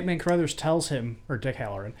Scatman Crothers tells him, or Dick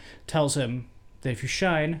Halloran tells him that if you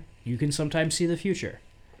shine, you can sometimes see the future.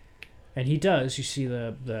 And he does. You see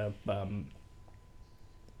the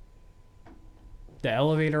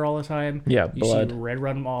elevator all the time. Yeah, you blood. see red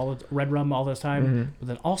rum all the time. But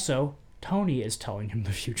then also Tony is telling him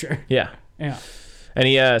the future. Yeah. Yeah. And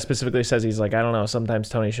he specifically says, he's like, I don't know, sometimes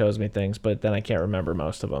Tony shows me things, but then I can't remember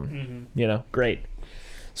most of them. You know, great.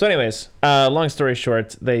 So anyways, long story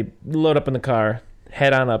short, they load up in the car,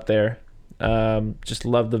 head on up there. Just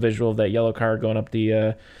love the visual of that yellow car going up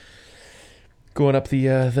the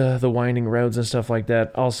winding roads and stuff like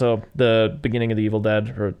that. Also, the beginning of the Evil Dead,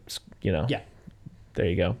 or, you know. Yeah. There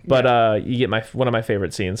you go. But you get one of my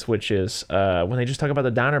favorite scenes, which is when they just talk about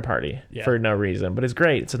the Donner Party for no reason. But it's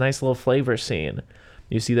great. It's a nice little flavor scene.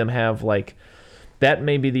 You see them have, like, that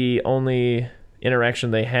may be the only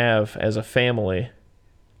interaction they have as a family,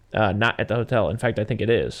 not at the hotel. In fact, I think it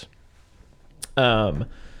is.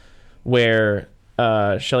 Where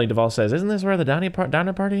Shelley Duvall says, isn't this where the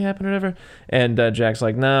Donner Party happened or whatever? And Jack's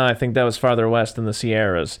like, no, I think that was farther west in the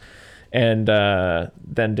Sierras. And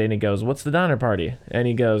then Danny goes, what's the Donner Party? And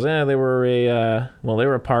he goes, they were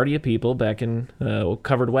a party of people back in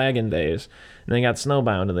covered wagon days. And they got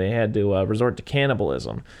snowbound and they had to resort to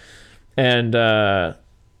cannibalism. And I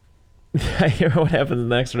hear what happened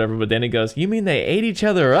next or whatever, but Danny goes, you mean they ate each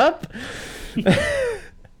other up?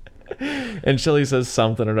 And Shelley says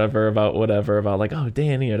something or whatever about like, oh,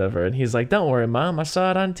 Danny or whatever. And he's like, don't worry, Mom, I saw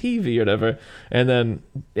it on TV or whatever. And then,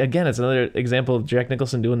 again, it's another example of Jack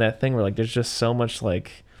Nicholson doing that thing where, like, there's just so much,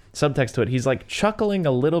 like, subtext to it. He's, like, chuckling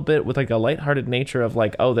a little bit with, like, a lighthearted nature of,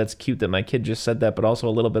 like, oh, that's cute that my kid just said that, but also a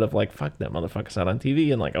little bit of, like, fuck, that motherfucker saw it on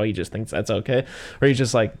TV. And, like, oh, he just thinks that's okay. Or he's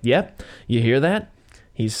just like, yep, you hear that?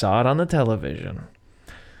 He saw it on the television.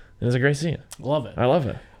 It was a great scene. Love it. I love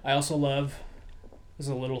it. I also love... There's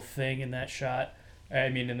a little thing in that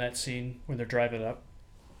in that scene when they're driving up.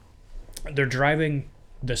 They're driving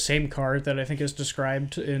the same car that I think is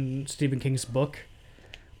described in Stephen King's book,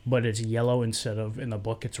 but it's yellow instead of, in the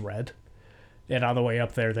book, it's red. And on the way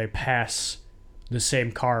up there, they pass the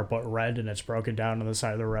same car, but red, and it's broken down on the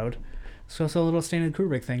side of the road. So it's a little Stanley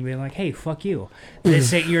Kubrick thing, being like, hey, fuck you.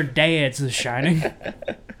 This ain't your dad's The Shining.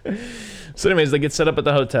 So anyways, they get set up at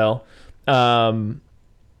the hotel.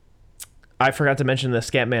 I forgot to mention the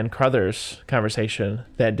Scatman Crothers conversation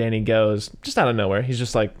that Danny goes just out of nowhere. He's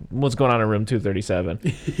just like, what's going on in room 237?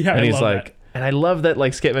 Yeah, and I he's love like, that. and I love that,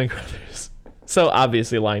 like, Scatman Crothers, so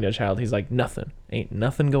obviously lying to a child. He's like, nothing. Ain't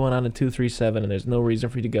nothing going on in 237, and there's no reason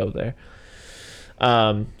for you to go there.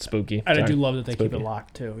 Spooky. And I Sorry. do love that they keep Spooky. it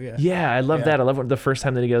locked too. Yeah. Yeah, I love Yeah. that. I love the first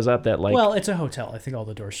time that he goes up that like. Well, it's a hotel. I think all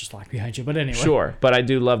the doors just lock behind you. But anyway. Sure, but I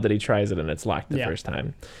do love that he tries it and it's locked the Yeah. first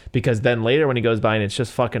time, because then later when he goes by and it's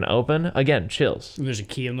just fucking open again, chills. There's a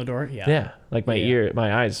key in the door. Yeah. Yeah, like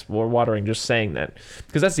my eyes were watering just saying that,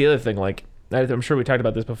 because that's the other thing. Like I'm sure we talked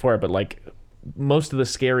about this before, but like most of the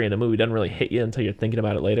scary in a movie doesn't really hit you until you're thinking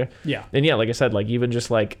about it later. Yeah. And yeah, like I said, like even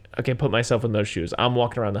just like, okay, put myself in those shoes. I'm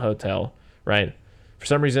walking around the hotel, right? For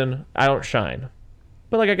some reason, I don't shine,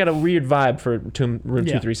 but like I got a weird vibe for room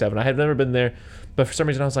 237. I had never been there, but for some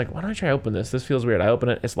reason I was like, why don't I try to open this? This feels weird. I open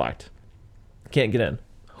it, it's locked. Can't get in.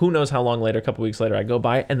 Who knows how long later, a couple weeks later, I go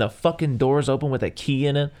by and the fucking door's open with a key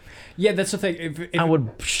in it. Yeah, that's the thing. If I would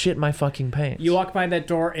shit my fucking pants. you walk by that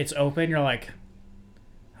door, it's open. You're like,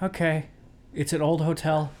 okay, it's an old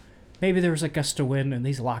hotel. Maybe there was a gust of wind and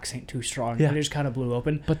these locks ain't too strong. Yeah. And they just kind of blew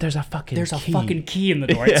open. But there's a fucking There's key. a fucking key in the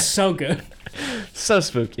door. Yeah. It's so good. So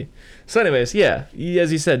spooky. So anyways, yeah,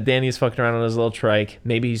 as you said, Danny's fucking around on his little trike.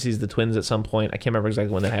 Maybe he sees the twins at some point. I can't remember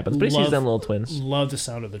exactly when that happens, but he sees them little twins. Love the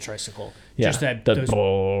sound of the tricycle. Yeah. Just that The those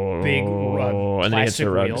big rug, and then it hits plastic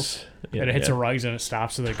the rugs. wheels. Yeah, And it hits yeah. the rugs and it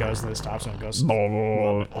stops and it goes and it stops and it goes.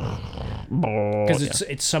 Because Because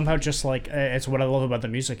it's somehow just like it's what I love about the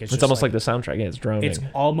music. it's almost like the soundtrack. Yeah, it's droning. it's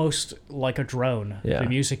almost like a drone. Yeah. The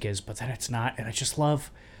music is, but then it's not. And I just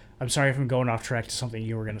love. I'm sorry if I'm going off track to something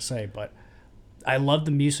you were gonna say, but I love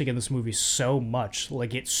the music in this movie so much.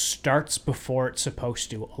 Like it starts before it's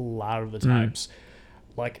supposed to a lot of the times.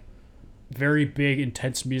 Like very big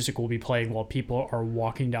intense music will be playing while people are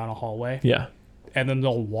walking down a hallway. Yeah. And then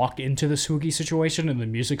they'll walk into the spooky situation and the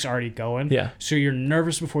music's already going. Yeah. So you're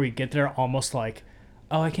nervous before you get there, almost like,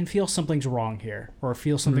 oh, I can feel something's wrong here, or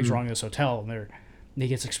feel something's wrong in this hotel. And it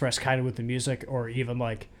gets expressed kind of with the music, or even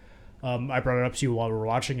like, I brought it up to you while we were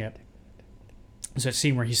watching it. There's that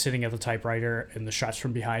scene where he's sitting at the typewriter and the shots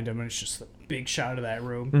from behind him, and it's just a big shot of that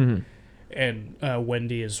room. And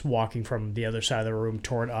Wendy is walking from the other side of the room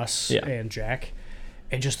toward us and Jack,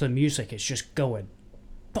 and just the music is just going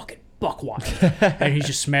fucking buck wild. And he's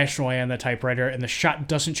just smashing away on the typewriter, and the shot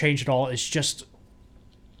doesn't change at all. It's just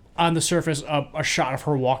on the surface a shot of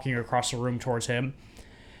her walking across the room towards him.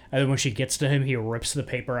 And then when she gets to him, he rips the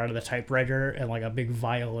paper out of the typewriter, and like a big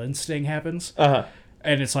violin sting happens. And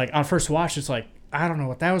it's like, on first watch, it's like, I don't know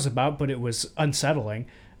what that was about, but it was unsettling.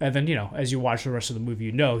 And then, as you watch the rest of the movie,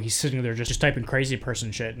 he's sitting there just typing crazy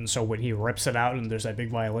person shit. And so when he rips it out and there's that big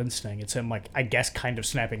violin sting, it's him, like, I guess, kind of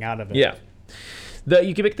snapping out of it. Yeah.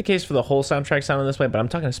 You can make the case for the whole soundtrack sounding this way, but I'm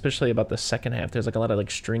talking especially about the second half. There's like a lot of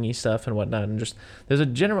like stringy stuff and whatnot, and just there's a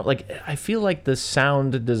general like I feel like the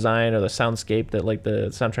sound design or the soundscape that like the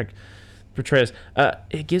soundtrack portrays.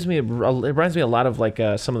 It gives me it reminds me a lot of like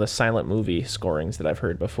some of the silent movie scorings that I've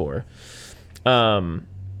heard before.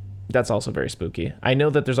 That's also very spooky. I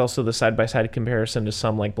know that there's also the side by side comparison to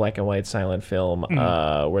some like black and white silent film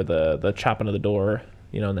where the chopping of the door.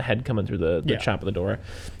 And the head coming through the chop of the door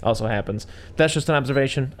also happens. That's just an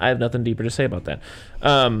observation. I have nothing deeper to say about that.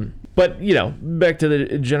 But, back to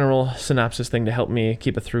the general synopsis thing to help me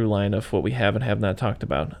keep a through line of what we have and have not talked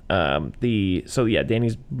about.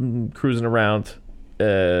 Danny's cruising around.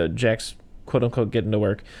 Jack's quote-unquote getting to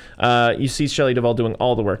work. You see Shelley Duvall doing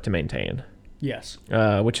all the work to maintain. Yes.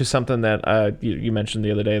 Which is something that you mentioned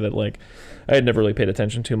the other day that, like, I had never really paid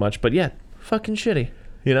attention to much. But, yeah, fucking shitty.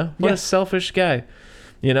 What a selfish guy.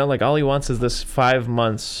 Like all he wants is this 5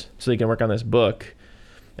 months so he can work on this book.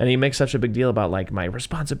 And he makes such a big deal about like my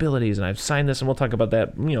responsibilities and I've signed this and we'll talk about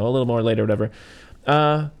that, a little more later, whatever.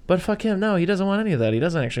 But fuck him. No, he doesn't want any of that. He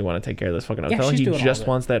doesn't actually want to take care of this fucking hotel. He just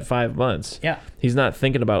wants that 5 months. Yeah. He's not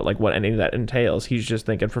thinking about like what any of that entails. He's just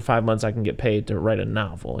thinking for 5 months I can get paid to write a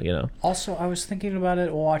novel, Also, I was thinking about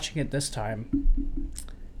it while watching it this time.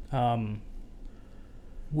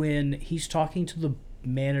 When he's talking to the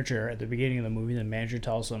manager at the beginning of the movie, the manager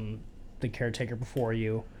tells him the caretaker before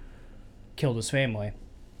you killed his family,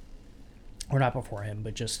 or not before him,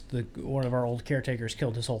 but just one of our old caretakers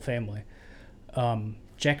killed his whole family.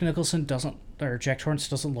 Jack Torrance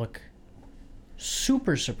doesn't look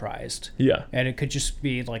super surprised. Yeah. And it could just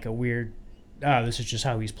be like a weird, this is just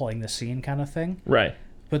how he's playing the scene kind of thing. Right.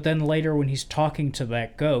 But then later when he's talking to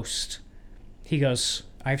that ghost, he goes,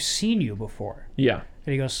 I've seen you before. Yeah.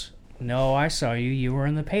 And he goes, no, I saw you. You were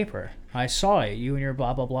in the paper. I saw it. You and your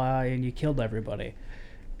blah, blah, blah, and you killed everybody.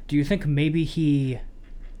 Do you think maybe he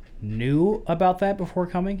knew about that before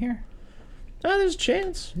coming here? There's a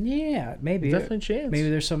chance. Yeah, maybe. Definitely a chance. Maybe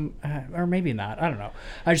there's some, or maybe not. I don't know.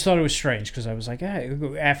 I just thought it was strange because I was like,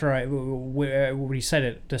 when he said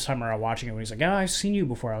it this time around watching it, when he's like, I've seen you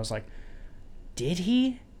before. I was like, did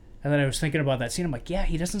he? And then I was thinking about that scene. I'm like, yeah,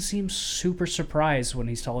 he doesn't seem super surprised when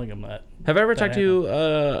he's telling him that. Have I ever talked to you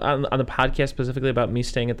on the podcast specifically about me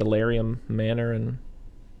staying at the Larium Manor in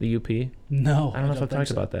the UP? No. I don't know if I've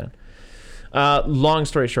talked about that. Long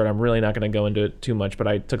story short, I'm really not going to go into it too much, but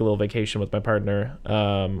I took a little vacation with my partner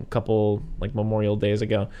a couple like Memorial Days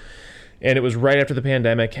ago. And it was right after the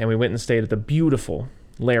pandemic, and we went and stayed at the beautiful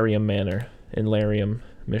Larium Manor in Larium,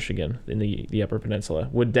 Michigan, in the Upper Peninsula.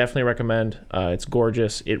 Would definitely recommend. It's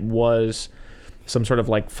gorgeous. It was some sort of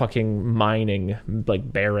like fucking mining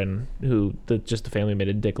like baron who just the family made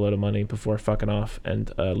a dickload of money before fucking off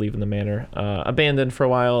and leaving the manor. Abandoned for a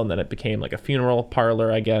while, and then it became like a funeral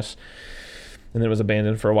parlor, I guess. And then it was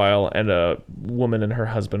abandoned for a while, and a woman and her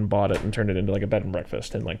husband bought it and turned it into like a bed and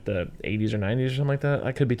breakfast in like the 80s or 90s or something like that.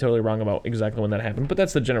 I could be totally wrong about exactly when that happened, but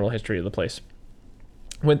that's the general history of the place.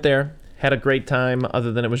 Went there, had a great time,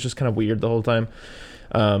 other than it was just kind of weird the whole time.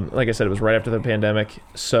 Like I said, it was right after the pandemic,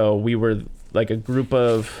 so we were like a group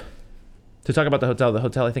of... To talk about the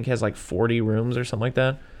hotel I think has like 40 rooms or something like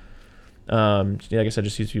that. Like I said,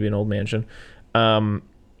 just used to be an old mansion. And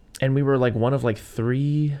we were like one of like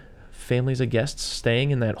 3... families of guests staying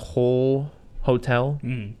in that whole hotel.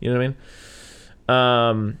 You know what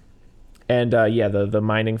I mean? The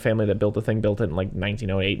mining family that built the thing built it in like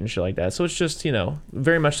 1908 and shit like that. So it's just,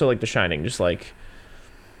 very much so like The Shining, just like,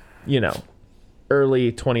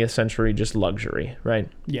 early 20th century, just luxury, right?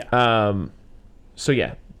 Yeah. So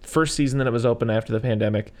yeah, first season that it was open after the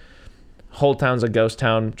pandemic. Whole town's a ghost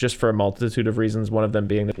town just for a multitude of reasons. One of them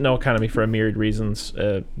being that no economy for a myriad reasons.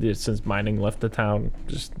 Since mining left the town,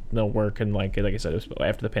 just no work, and like I said, it was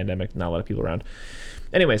after the pandemic, not a lot of people around.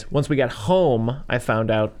 Anyways, once we got home, I found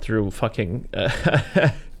out through fucking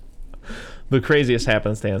the craziest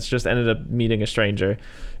happenstance. Just ended up meeting a stranger,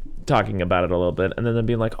 talking about it a little bit, and then them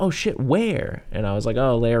being like, "Oh shit, where?" And I was like,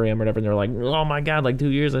 "Oh, Larium," or whatever. And they're like, "Oh my god, like 2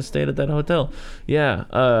 years I stayed at that hotel. Yeah,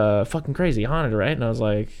 fucking crazy, haunted, right?" And I was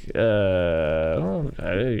like, yeah,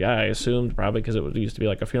 I assumed probably because it used to be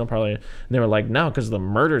like a funeral parlor. And they were like, "No, because of the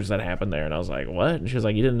murders that happened there." And I was like, "What?" And she was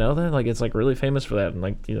like, "You didn't know that? Like it's like really famous for that." And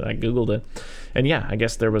like I googled it, and yeah, I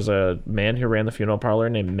guess there was a man who ran the funeral parlor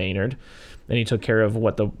named Maynard, and he took care of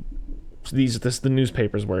what the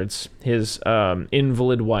newspaper's words, his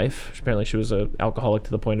invalid wife. Apparently she was an alcoholic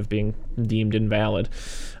to the point of being deemed invalid,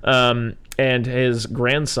 and his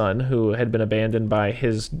grandson, who had been abandoned by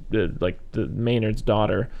his the Maynard's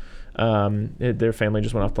daughter. Their family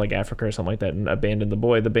just went off to like Africa or something like that and abandoned the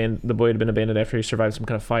boy. The boy had been abandoned after he survived some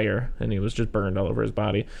kind of fire, and he was just burned all over his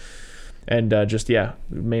body. And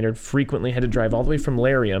Maynard frequently had to drive all the way from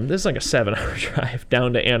Larium. This is like a 7-hour drive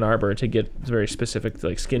down to Ann Arbor to get very specific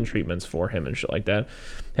like skin treatments for him and shit like that.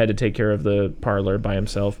 Had to take care of the parlor by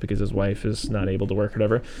himself because his wife is not able to work or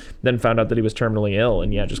whatever. Then found out that he was terminally ill,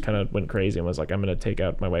 and just kind of went crazy and was like, "I'm going to take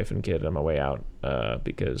out my wife and kid on my way out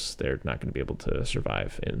because they're not going to be able to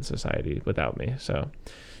survive in society without me." So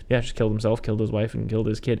just killed himself, killed his wife, and killed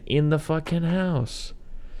his kid in the fucking house.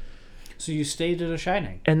 So you stayed at a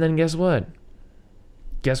Shining. And then guess what?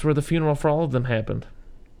 Guess where the funeral for all of them happened?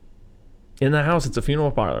 In the house. It's a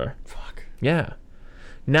funeral parlor. Fuck. Yeah.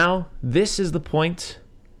 Now, this is the point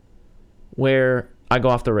where I go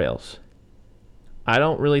off the rails. I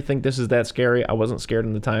don't really think this is that scary. I wasn't scared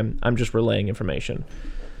in the time. I'm just relaying information.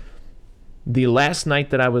 The last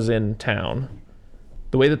night that I was in town,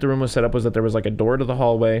 the way that the room was set up was that there was like a door to the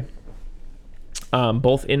hallway,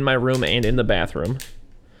 both in my room and in the bathroom.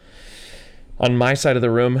 On my side of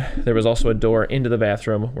the room, there was also a door into the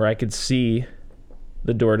bathroom where I could see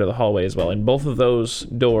the door to the hallway as well. And both of those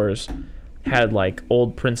doors had like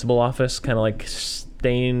old principal office, kind of like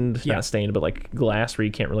stained, not stained, but like glass where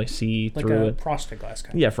you can't really see like through a it. Frosted glass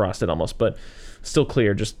kind. Yeah, frosted almost, but still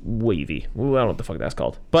clear, just wavy. Ooh, I don't know what the fuck that's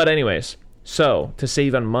called. But anyways, so to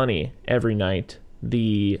save on money every night,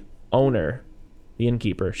 the owner, the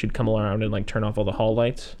innkeeper, she'd come around and like turn off all the hall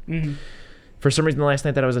lights. Mm-hmm. For some reason, the last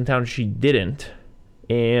night that I was in town, she didn't.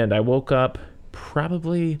 And I woke up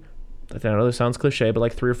probably, I know this sounds cliche, but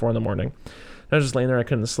like 3 or 4 in the morning. I was just laying there, I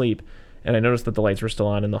couldn't sleep. And I noticed that the lights were still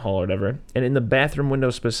on in the hall or whatever. And in the bathroom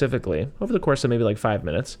window specifically, over the course of maybe like 5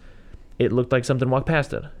 minutes, it looked like something walked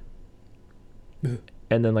past it.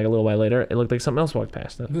 And then like a little while later, it looked like something else walked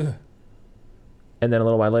past it. And then a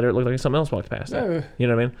little while later, it looked like something else walked past it. You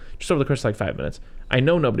know what I mean? Just over the course of like 5 minutes. I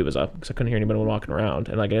know nobody was up because I couldn't hear anybody walking around.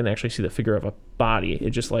 And like I didn't actually see the figure of a body.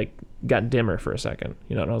 It just like got dimmer for a second.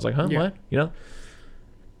 And I was like, huh, what?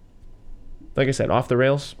 Like I said, off the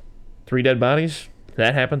rails. 3 dead bodies.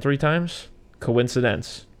 That happened 3 times.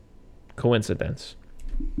 Coincidence.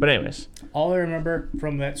 But anyways. All I remember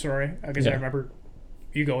from that story, because I remember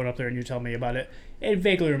you going up there and you telling me about it, and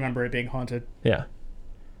vaguely remember it being haunted. Yeah.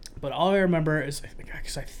 But all I remember is,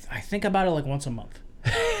 because I think about it like once a month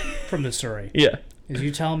from the story. Yeah. Is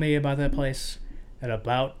you telling me about that place and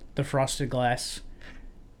about the frosted glass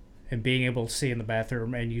and being able to see in the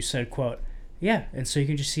bathroom, and you said, quote, yeah, and so you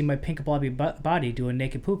can just see my pink blobby body doing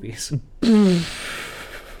naked poopies.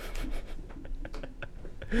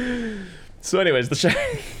 So anyways, The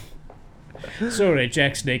Shining. So anyway,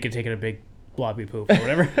 Jack's naked taking a big blobby poop or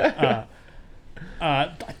whatever.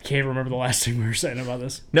 I can't remember the last thing we were saying about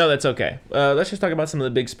this. No, that's okay. Let's just talk about some of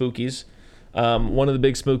the big spookies. One of the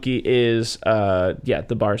big spooky is,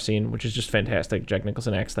 the bar scene, which is just fantastic. Jack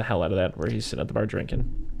Nicholson acts the hell out of that, where he's sitting at the bar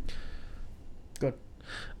drinking. Good.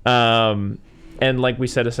 And like we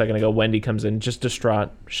said a second ago, Wendy comes in just distraught.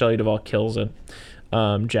 Shelley Duvall kills it.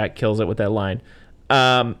 Jack kills it with that line.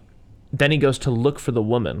 Then he goes to look for the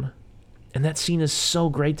woman. And that scene is so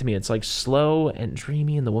great to me. It's like slow and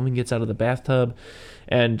dreamy, and the woman gets out of the bathtub,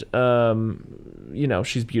 and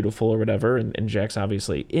she's beautiful or whatever, and Jack's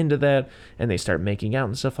obviously into that, and they start making out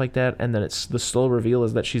and stuff like that, and then it's the slow reveal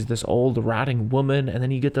is that she's this old rotting woman, and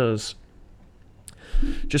then you get those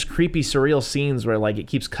just creepy surreal scenes where like it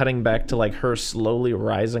keeps cutting back to like her slowly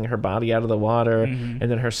rising her body out of the water, and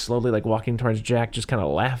then her slowly like walking towards Jack, just kind of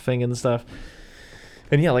laughing and stuff.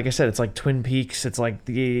 And yeah, like I said, it's like Twin Peaks. It's like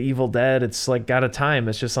the Evil Dead. It's like got a time.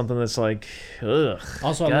 It's just something that's like, ugh.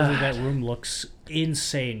 Also, I love that room looks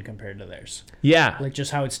insane compared to theirs. Yeah. Like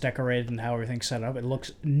just how it's decorated and how everything's set up. It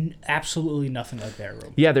looks absolutely nothing like their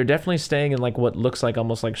room. Yeah, they're definitely staying in like what looks like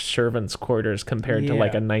almost like servants' quarters compared to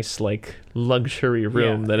like a nice like luxury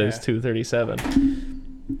room that is $237,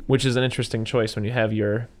 which is an interesting choice when you have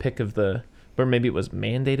your pick of the, or maybe it was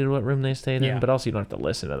mandated what room they stayed in, but also you don't have to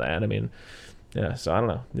listen to that. I mean. Yeah, so I don't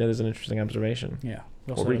know. Yeah, there's an interesting observation. Yeah.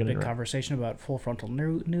 We also had a big conversation about full frontal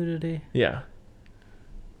nudity. Yeah.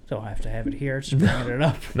 Don't have to have it here. Just bringing it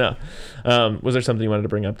up. No. Was there something you wanted to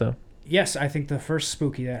bring up, though? Yes, I think the first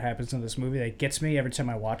spooky that happens in this movie that gets me every time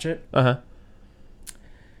I watch it.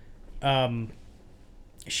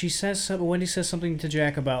 She says something, Wendy says something to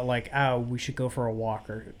Jack about, like, oh, we should go for a walk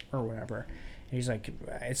or whatever. And he's like,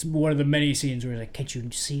 it's one of the many scenes where he's like, can't you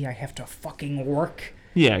see I have to fucking work?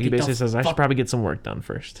 Yeah, he basically says, I should probably get some work done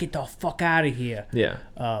first. Get the fuck out of here. Yeah.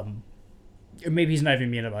 Maybe he's not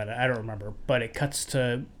even mean about it. I don't remember. But it cuts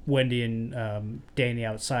to Wendy and Danny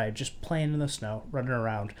outside just playing in the snow, running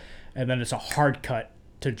around. And then it's a hard cut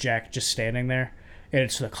to Jack just standing there. And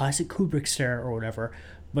it's the classic Kubrick stare or whatever.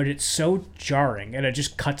 But it's so jarring. And it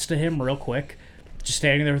just cuts to him real quick, just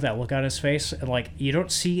standing there with that look on his face. And, like, you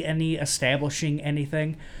don't see any establishing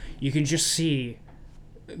anything. You can just see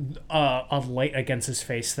a light against his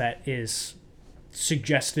face that is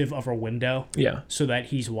suggestive of a window, so that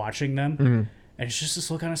he's watching them, and it's just this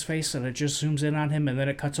look on his face, and it just zooms in on him, and then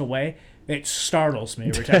it cuts away. It startles me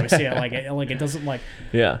every time I see it. It doesn't like.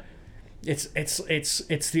 Yeah. It's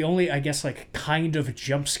the only, I guess, like kind of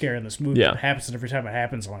jump scare in this movie that happens, and every time it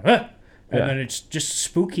happens, I'm like, ah! And then it's just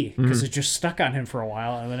spooky because it just stuck on him for a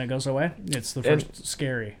while, and then it goes away. It's the first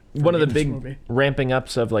scary. One of the big ramping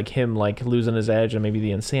ups of like him like losing his edge and maybe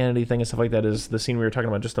the insanity thing and stuff like that is the scene we were talking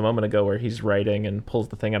about just a moment ago where he's writing and pulls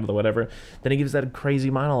the thing out of the whatever. Then he gives that crazy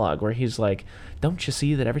monologue where he's like, "Don't you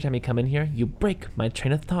see that every time you come in here, you break my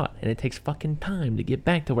train of thought, and it takes fucking time to get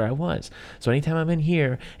back to where I was. So anytime I'm in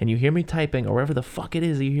here and you hear me typing or whatever the fuck it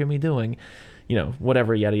is that you hear me doing."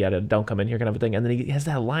 Whatever, yada, yada, don't come in here kind of a thing. And then he has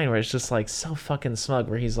that line where it's just like so fucking smug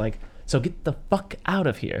where he's like, so get the fuck out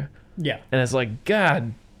of here. Yeah. And it's like,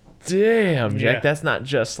 God damn, Jack, that's not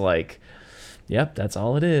just like, yep, that's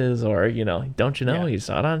all it is. Or, don't you know, you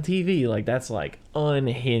saw it on TV. Like, that's like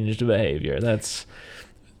unhinged behavior. That's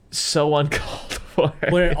so uncalled for.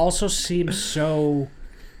 But it also seems so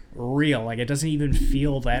real. Like, it doesn't even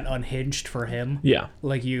feel that unhinged for him. Yeah.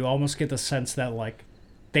 Like, you almost get the sense that, like,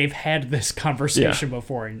 they've had this conversation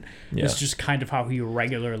before, and it's just kind of how he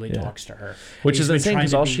regularly talks to her. Which is insane,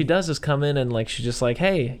 because all she does is come in and, like, she's just like,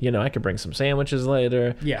 hey, I could bring some sandwiches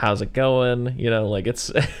later. Yeah. How's it going? Like,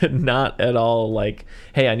 it's not at all like,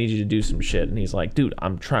 hey, I need you to do some shit. And he's like, dude,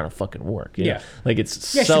 I'm trying to fucking work. Like, it's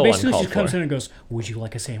so she basically uncalled just comes in and goes, would you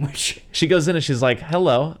like a sandwich? She goes in and she's like,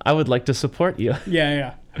 hello, I would like to support you.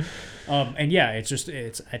 Yeah. And it's just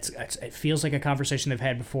it feels like a conversation they've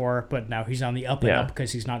had before, but now he's on the up and up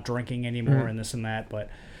because he's not drinking anymore and this and that. But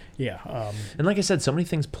and like I said, so many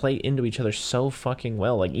things play into each other so fucking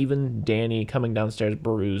well. Like even Danny coming downstairs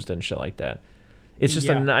bruised and shit like that. It's just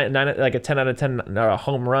like a 10 out of 10 or a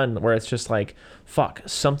home run where it's just like, fuck,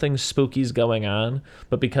 something spooky's going on,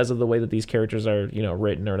 but because of the way that these characters are,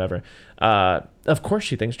 written or whatever, of course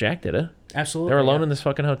she thinks Jack did it. Absolutely, they're alone in this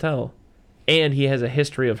fucking hotel. And he has a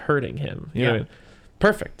history of hurting him. You know what I mean?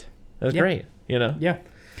 Perfect. That's great. Yeah.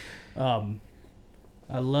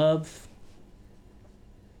 I love.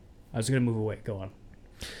 I was gonna move away. Go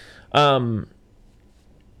on.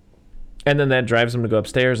 And then that drives him to go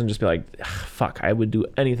upstairs and just be like, "Ah, fuck, I would do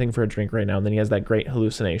anything for a drink right now." And then he has that great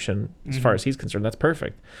hallucination. As far as he's concerned, that's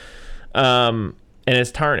perfect. And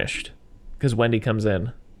it's tarnished because Wendy comes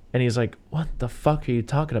in and he's like, "What the fuck are you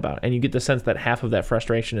talking about?" And you get the sense that half of that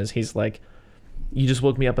frustration is he's like, "You just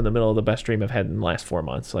woke me up in the middle of the best dream I've had in the last 4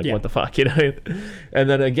 months. Like, what the fuck?" You know? And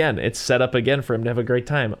then again, it's set up again for him to have a great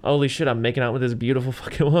time. Holy shit, I'm making out with this beautiful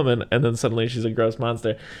fucking woman. And then suddenly she's a gross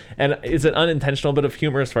monster. And it's an unintentional bit of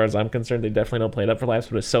humor as far as I'm concerned. They definitely don't play it up for laughs,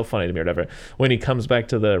 but it's so funny to me or whatever. When he comes back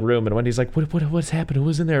to the room and Wendy's like, what's happened? Who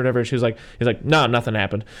was in there or whatever? He's like, no, nothing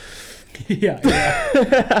happened. Yeah.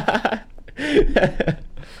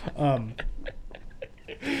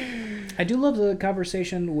 I do love the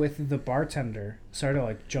conversation with the bartender. Sorry to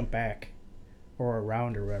like jump back or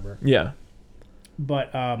around or whatever. Yeah.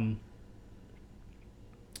 But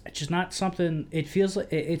it's just not something. It feels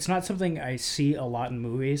like it's not something I see a lot in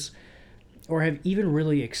movies or have even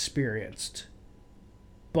really experienced.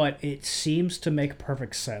 But it seems to make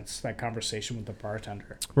perfect sense, that conversation with the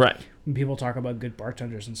bartender. Right. When people talk about good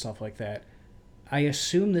bartenders and stuff like that, I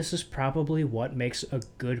assume this is probably what makes a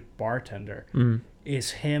good bartender.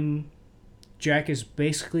 Is him. Jack is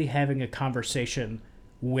basically having a conversation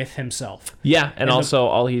with himself. Yeah, and also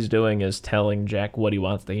all he's doing is telling Jack what he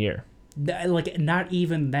wants to hear. Like, not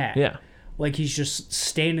even that. Yeah. Like, he's just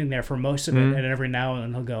standing there for most of it, and every now and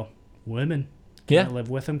then he'll go, "Women. Can't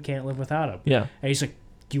live with him, can't live without him." Yeah. And he's like,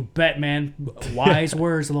 "You bet, man. Wise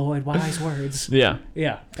words, Lloyd, wise words." Yeah.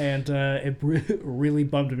 Yeah, and it really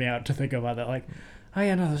bummed me out to think about that. Like, oh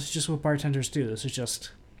yeah, no, this is just what bartenders do. This is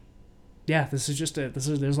just... Yeah, this is just it.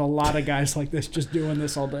 There's a lot of guys like this just doing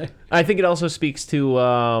this all day. I think it also speaks to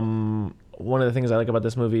one of the things I like about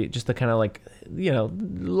this movie, just the kind of like, you know,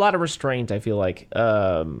 a lot of restraint, I feel like.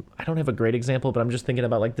 I don't have a great example, but I'm just thinking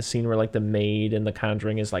about like the scene where like the maid in The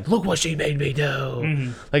Conjuring is like, "Look what she made me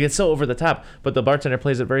do." Like, it's so over the top, but the bartender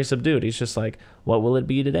plays it very subdued. He's just like, "What will it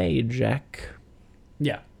be today, Jack?"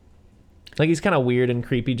 Yeah. Like, he's kind of weird and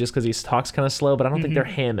creepy just because he talks kind of slow, but I don't think they're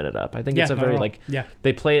hamming it up. I think it's a very, like,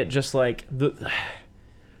 they play it just like,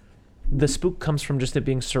 the spook comes from just it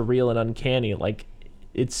being surreal and uncanny. Like,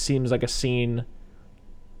 it seems like a scene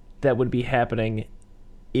that would be happening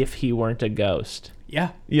if he weren't a ghost.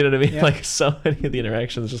 Yeah. You know what I mean? Yeah. Like, so many of the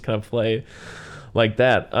interactions just kind of play like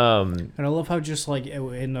that. And I love how just, like,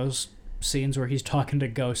 in those scenes where he's talking to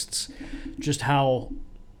ghosts, just how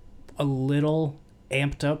a little...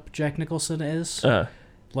 amped up Jack Nicholson is.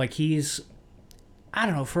 Like, he's, I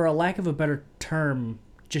don't know, for a lack of a better term,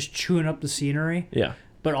 just chewing up the scenery. Yeah.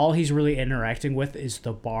 But all he's really interacting with is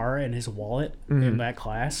the bar and his wallet in that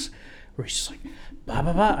class, where he's just like, "Ba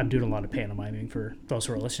ba ba." I'm doing a lot of pantomiming for those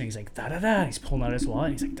who are listening. He's like, "Da da da." He's pulling out his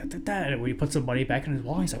wallet. And he's like, "Da da da." And when he puts the money back in his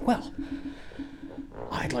wallet, he's like, "Well,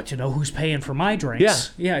 I'd like to know who's paying for my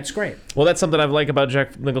drinks." Yeah, it's great. Well, that's something I like about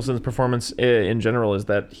Jack Nicholson's performance in general, is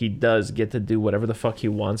that he does get to do whatever the fuck he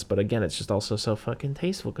wants, but again, it's just also so fucking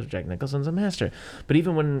tasteful because Jack Nicholson's a master. But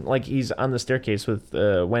even when, like, he's on the staircase with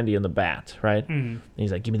Wendy and the bat, right? And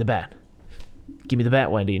he's like, "Give me the bat. Give me the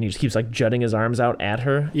bat, Wendy." And he just keeps, like, jutting his arms out at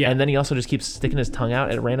her. Yeah. And then he also just keeps sticking his tongue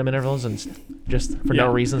out at random intervals and just for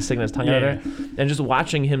no reason sticking his tongue out at her. And just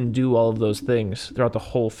watching him do all of those things throughout the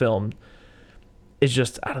whole film is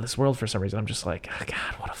just out of this world for some reason. I'm just like, oh,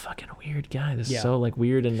 God, what a fucking weird guy. This is so, like,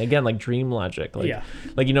 weird. And again, like, dream logic. Like,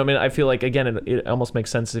 like, you know what I mean? I feel like, again, it almost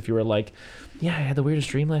makes sense if you were like, "Yeah, I had the weirdest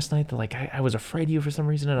dream last night that, like, I was afraid of you for some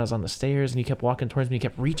reason, and I was on the stairs and you kept walking towards me, you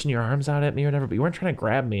kept reaching your arms out at me or whatever, but you weren't trying to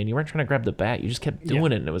grab me and you weren't trying to grab the bat. You just kept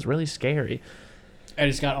doing it, and it was really scary." And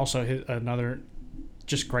he's got also another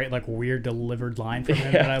just great, like, weird delivered line from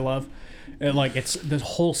him that I love. And, like, it's the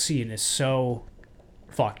whole scene is so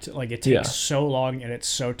fucked. Like, it takes so long and it's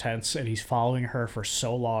so tense, and he's following her for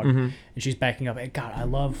so long, and she's backing up. And God, I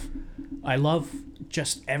love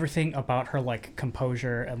just everything about her, like,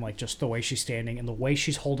 composure and, like, just the way she's standing and the way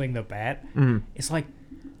she's holding the bat. It's like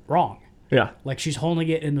wrong. Yeah. Like, she's holding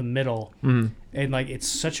it in the middle, and, like, it's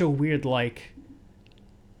such a weird, like,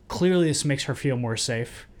 clearly this makes her feel more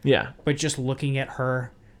safe. Yeah. But just looking at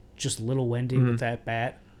her, just little Wendy with that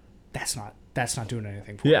bat, that's not doing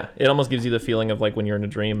anything for her. It almost gives you the feeling of, like, when you're in a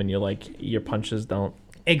dream and you're like, your punches don't.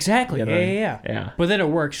 Exactly. You know? Yeah. But then it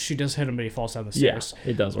works. She does hit him, but he falls down the stairs.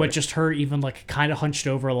 Yeah, it does But work. just her even, like, kind of hunched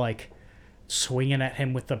over, like, swinging at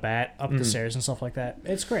him with the bat up the stairs and stuff like that.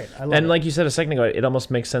 It's great. I love it. And like you said a second ago, it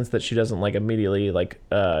almost makes sense that she doesn't, like, immediately, like,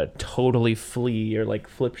 totally flee or, like,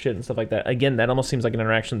 flip shit and stuff like that. Again, that almost seems like an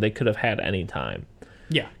interaction they could have had any time.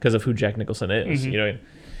 Yeah. Because of who Jack Nicholson is. You know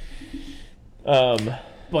what I mean?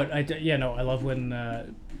 But I love when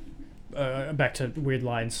back to weird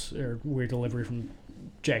lines or weird delivery from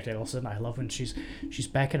Jack Nicholson. I love when she's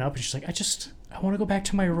backing up and she's like, I want to go back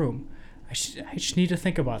to my room. I just need to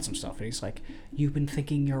think about some stuff. And he's like, you've been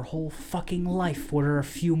thinking your whole fucking life. What are a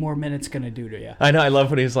few more minutes gonna do to you? I know. I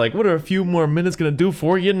love when he's like, "What are a few more minutes gonna do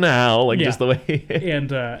for you now?" Like just the way.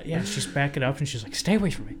 And she's backing up and she's like, "Stay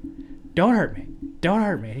away from me. Don't hurt me. Don't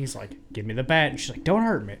hurt me." And he's like, "Give me the bat." And she's like, "Don't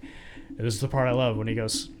hurt me." And this is the part I love when he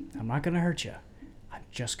goes, "I'm not gonna hurt you. I'm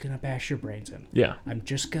just gonna bash your brains in. Yeah. I'm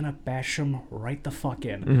just gonna bash them right the fuck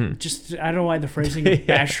in." Mm-hmm. Just I don't know why the phrasing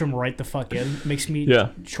 "bash them right the fuck in" makes me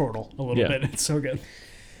chortle a little bit. It's so good.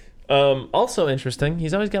 Also interesting,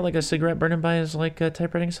 he's always got like a cigarette burning by his like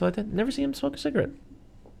typewriting, so I never see him smoke a cigarette.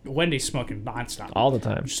 Wendy's smoking nonstop all the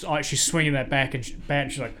time. She's swinging that bat and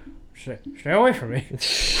she's like, "Stay away from me.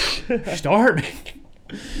 Just don't hurt me."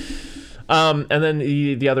 And then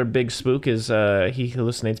the other big spook is he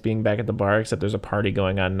hallucinates being back at the bar, except there's a party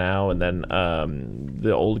going on now, and then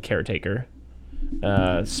the old caretaker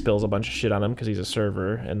spills a bunch of shit on him because he's a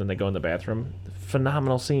server, and then they go in the bathroom.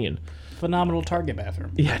 Phenomenal scene. Phenomenal Target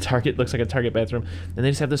bathroom. Yeah, Target looks like a Target bathroom. And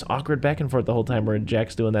they just have this awkward back and forth the whole time where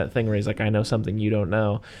Jack's doing that thing where he's like, "I know something you don't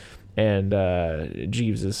know." And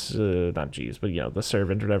Jeeves is, not Jeeves, but, the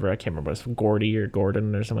servant or whatever. I can't remember. It's Gordy or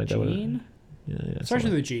Gordon or something like that. Gene? Yeah, starts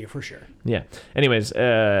with a G for sure. Yeah. Anyways,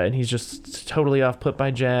 and he's just totally off put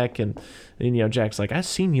by Jack. And Jack's like, "I've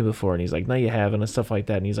seen you before." And he's like, "No, you haven't," and stuff like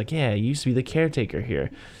that. And he's like, "Yeah, you used to be the caretaker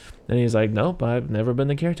here." And he's like, "Nope, I've never been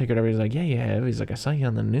the caretaker." And he's like, "Yeah, you have." He's like, "I saw you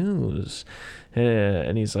on the news."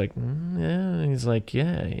 And he's like, "Yeah." And he's like,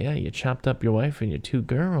 yeah, you chopped up your wife and your 2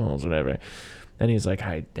 girls, whatever. And he's like,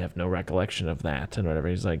 "I have no recollection of that," and whatever.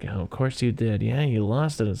 He's like, "Oh, of course you did. Yeah, you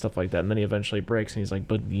lost it," and stuff like that. And then he eventually breaks, and he's like,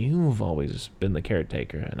 "But you've always been the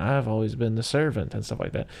caretaker, and I've always been the servant," and stuff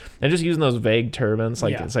like that. And just using those vague terms,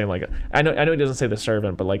 saying like, I know he doesn't say the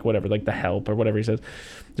servant, but like whatever, like the help or whatever he says,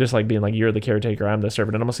 just like being like, "You're the caretaker, I'm the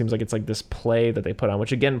servant." It almost seems like it's like this play that they put on,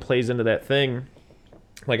 which again plays into that thing,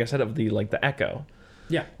 like I said, of the echo.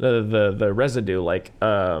 Yeah. The residue,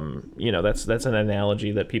 that's an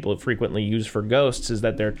analogy that people frequently use for ghosts, is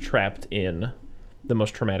that they're trapped in the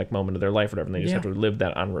most traumatic moment of their life or whatever, and they just have to live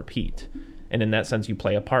that on repeat. And in that sense, you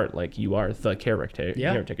play a part, like you are the caretaker,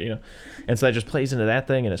 And so that just plays into that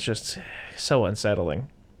thing, and it's just so unsettling.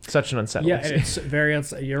 Such an unsettling scene. It's very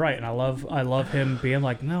you're right, and I love him being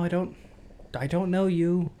like, "No, I don't know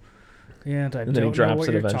you. And I don't know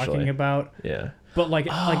what you're talking about." Yeah. But like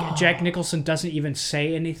Jack Nicholson doesn't even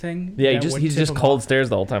say anything. Yeah, he's just cold stares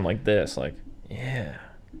the whole time like this, like, "Yeah,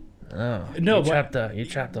 oh, no, you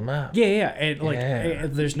chopped them up." Yeah,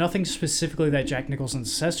 and there's nothing specifically that Jack Nicholson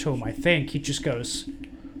says to him. I think he just goes,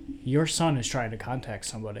 "Your son is trying to contact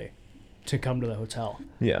somebody to come to the hotel."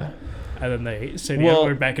 Yeah, and then they say the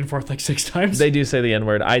N-word back and forth like 6 times. They do say the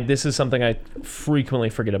N-word. This is something I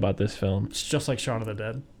frequently forget about this film. It's just like Shaun of the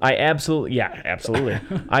Dead. Absolutely.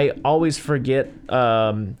 I always forget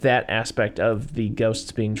that aspect of the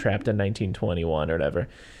ghosts being trapped in 1921 or whatever.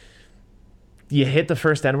 You hit the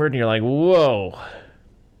first N-word and you're like, "Whoa,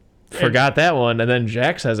 forgot that one." And then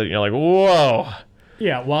Jack says it and you're like, "Whoa."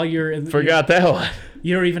 Yeah, while forgot that one.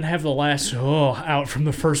 You don't even have the last out from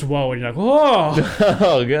the first whoa, and you're like, "Whoa."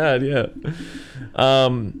 Oh God, yeah.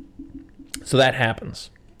 So that happens.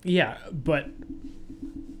 Yeah, but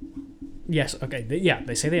yes, okay,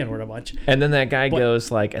 they say the N-word a bunch. And then that guy goes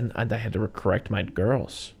like, and I had to correct my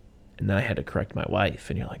girls, and then I had to correct my wife,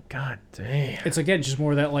 and you're like, "God damn." It's again just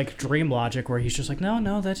more of that like dream logic where he's just like,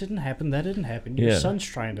 no, that didn't happen. Your son's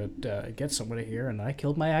trying to get somebody here, and I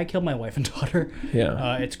killed my wife and daughter.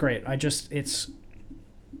 Yeah. It's great. Like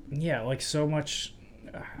so much.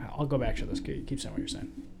 I'll go back to this. Keep saying what you're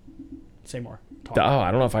saying. Say more. Talk.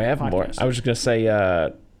 I don't know if I have more. I was just gonna say.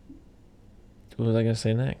 What was I gonna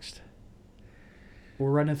say next? We're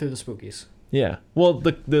running through the spookies. Yeah. Well,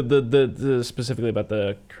 the specifically about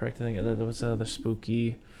the correct thing. What's another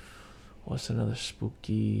spooky?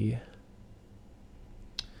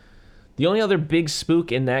 The only other big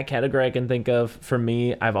spook in that category I can think of, for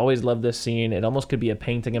me, I've always loved this scene. It almost could be a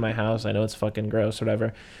painting in my house. I know it's fucking gross or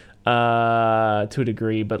whatever, to a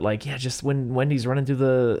degree. But just when Wendy's running through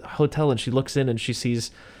the hotel and she looks in and she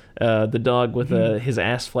sees the dog with his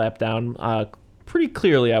ass flapped down, pretty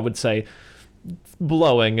clearly, I would say,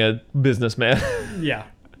 blowing a businessman. Yeah.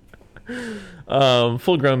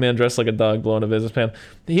 Full-grown man dressed like a dog blowing a businessman.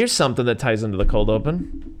 Here's something that ties into the cold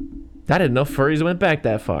open. I didn't know furries went back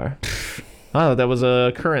that far. Oh, that was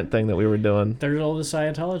a current thing that we were doing. There's all the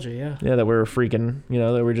Scientology, yeah. Yeah, that we were freaking,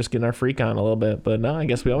 that we were just getting our freak on a little bit. But no, I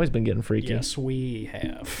guess we've always been getting freaky. Yes, we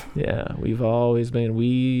have. Yeah, we've always been.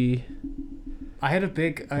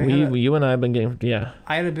 You and I have been getting, yeah.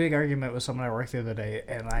 I had a big argument with someone at work the other day,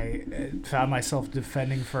 and I found myself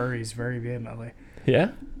defending furries very vehemently.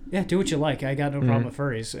 Yeah? Yeah, do what you like. I got no problem with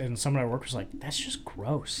furries. And someone at work was like, that's just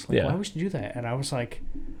gross. Like, why would you do that? And I was like,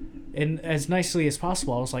 and as nicely as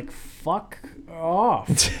possible, I was like, fuck off.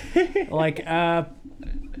 Like, yeah,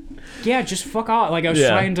 just fuck off. Like, I was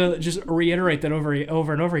trying to just reiterate that over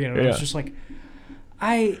and over again. And I was just like,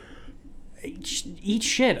 eat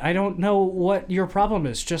shit. I don't know what your problem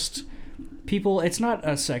is. Just people, it's not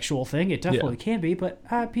a sexual thing. It definitely can be, but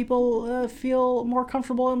people feel more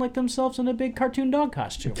comfortable in like themselves in a big cartoon dog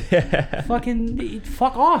costume. Fucking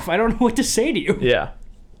fuck off. I don't know what to say to you. Yeah.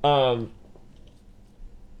 So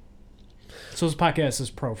this podcast is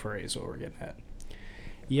pro furry is what we're getting at.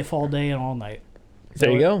 Yiff all day and all night.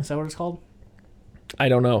 There you go. Is that what it's called? I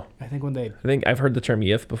don't know. I think I've heard the term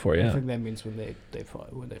yiff before, yeah. I think that means when they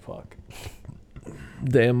fuck.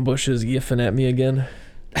 Damn Bush is yiffing at me again.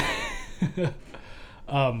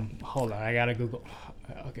 Hold on, I gotta Google.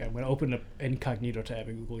 Okay, I'm gonna open an incognito tab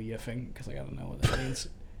and Google yiffing because I gotta know what that means.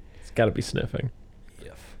 It's gotta be sniffing.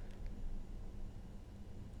 Yiff.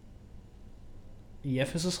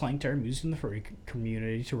 Yiff is a slang term used in the furry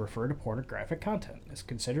community to refer to pornographic content. It's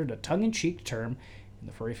considered a tongue-in-cheek term in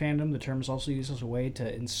the furry fandom. The term is also used as a way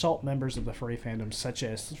to insult members of the furry fandom, such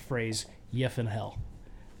as the phrase "yiff in hell."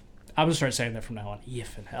 I'm gonna start saying that from now on.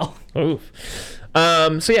 Yiff in hell. Oof.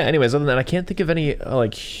 So yeah. Anyways, other than that, I can't think of any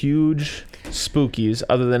like huge spookies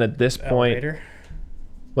other than at this point. Elevator.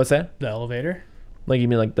 What's that? The elevator. Like you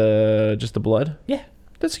mean like just the blood? Yeah.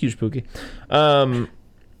 That's huge spooky.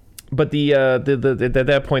 But the at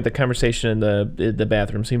that point the conversation in the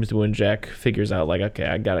bathroom seems to when Jack figures out like, okay,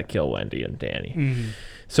 I gotta kill Wendy and Danny. Mm-hmm.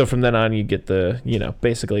 So from then on you get the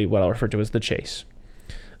basically what I'll refer to as the chase.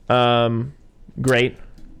 Great.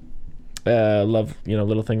 Love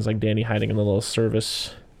little things like Danny hiding in the little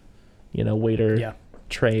service waiter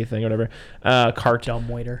tray thing or whatever. Cart. Dumb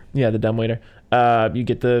waiter. Yeah, the dumb waiter. You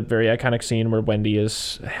get the very iconic scene where Wendy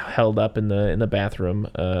is held up in the bathroom.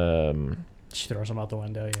 She throws him out the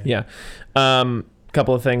window. Yeah.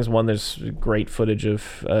 Couple of things. One, there's great footage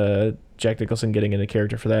of Jack Nicholson getting into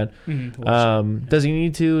character for that. Mm-hmm. Does he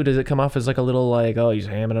need to? Does it come off as like a little like, oh, he's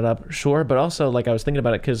hamming it up? Sure, but also like I was thinking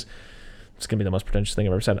about it because it's gonna be the most pretentious thing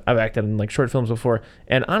I've ever said. I've acted in like short films before,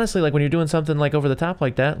 and honestly, like when you're doing something like over the top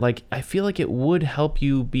like that, like I feel like it would help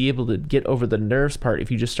you be able to get over the nerves part if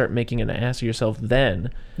you just start making an ass of yourself then,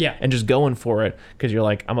 and just going for it because you're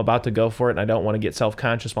like, I'm about to go for it, and I don't want to get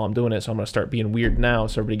self-conscious while I'm doing it, so I'm gonna start being weird now,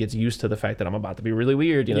 so everybody gets used to the fact that I'm about to be really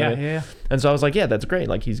weird, Yeah. And so I was like, yeah, that's great.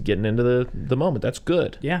 Like he's getting into the moment. That's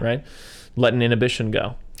good. Yeah. Right. Letting inhibition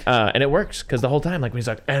go, and it works because the whole time, like when he's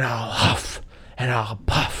like, and I'll huff and I'll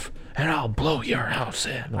puff. And I'll blow your house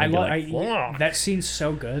in. That scene's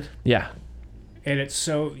so good. Yeah. And it's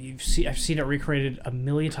so I've seen it recreated a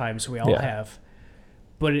million times. We all have.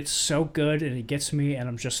 But it's so good, and it gets me, and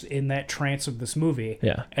I'm just in that trance of this movie.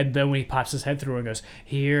 Yeah. And then when he pops his head through and goes,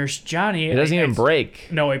 "Here's Johnny," it doesn't even break.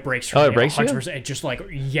 No, it breaks. Oh, it breaks you? It just like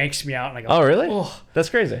yanks me out, and I go, "Oh, really? Oh.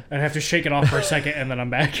 That's crazy." I have to shake it off for a second, and then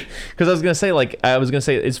I'm back. Because I was gonna say,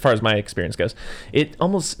 as far as my experience goes, it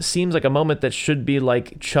almost seems like a moment that should be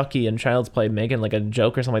like Chucky and Child's Play making like a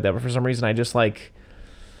joke or something like that. But for some reason, I just like.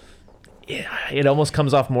 It almost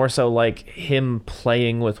comes off more so like him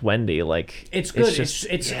playing with Wendy. Like it's good.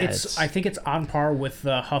 It's I think it's on par with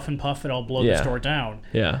the Huff and Puff and I'll blow the store down.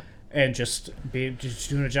 Yeah. And just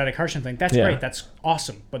doing a Johnny Carson thing. That's great. That's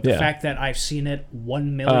awesome. But the fact that I've seen it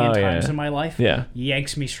 1 million times in my life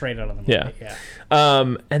yanks me straight out of the movie. Yeah.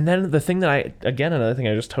 And then the thing that another thing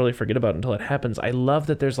I just totally forget about until it happens. I love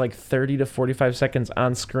that there's like 30 to 45 seconds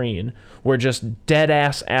on screen where just dead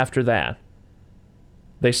ass after that.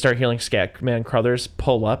 They start hearing Scatman Crothers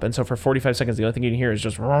pull up, and so for 45 seconds, the only thing you can hear is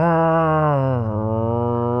just, and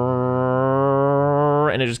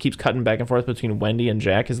it just keeps cutting back and forth between Wendy and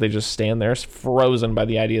Jack as they just stand there frozen by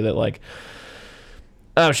the idea that like,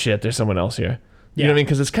 oh shit, there's someone else here. You know what I mean?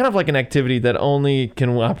 Because it's kind of like an activity that only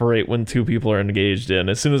can operate when two people are engaged in.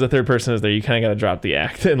 As soon as a third person is there, you kind of got to drop the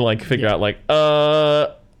act and like figure out like,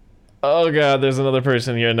 oh god, there's another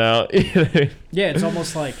person here now. Yeah, it's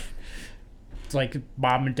almost like. Like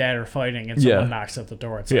mom and dad are fighting and someone knocks at the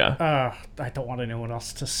door. It's like, I don't want anyone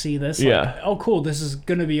else to see this. Like, oh, cool, this is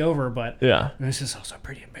going to be over, but this is also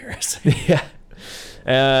pretty embarrassing. Yeah.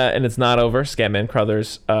 And it's not over. Scatman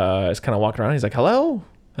Crothers is kind of walking around. He's like, hello.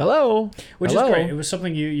 Which is great. It was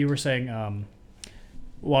something you were saying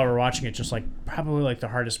while we were watching it, just like probably like the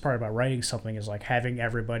hardest part about writing something is like having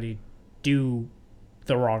everybody do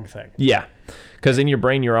the wrong thing. Yeah. Because in your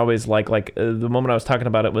brain, you're always like the moment I was talking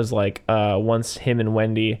about it was like once him and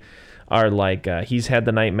Wendy are like, he's had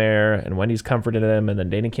the nightmare and Wendy's comforted him, and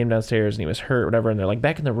then Danny came downstairs and he was hurt, whatever, and they're like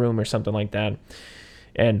back in the room or something like that.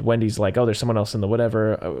 And Wendy's like, oh, there's someone else in the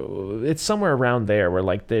whatever. It's somewhere around there where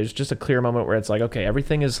like there's just a clear moment where it's like, okay,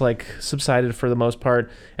 everything is like subsided for the most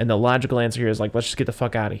part, and the logical answer here is like, let's just get the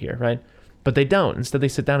fuck out of here, right? But they don't. Instead, they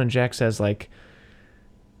sit down and Jack says like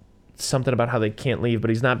something about how they can't leave, but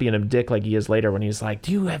he's not being a dick like he is later when he's like,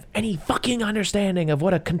 do you have any fucking understanding of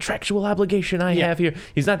what a contractual obligation I have here?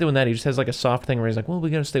 He's not doing that. He just has like a soft thing where he's like, well, we're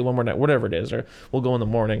gonna stay one more night, whatever it is, or we'll go in the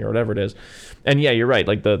morning or whatever it is. And yeah, you're right.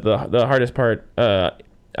 Like the hardest part, I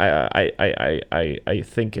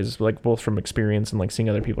think is like both from experience and like seeing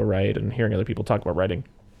other people write and hearing other people talk about writing,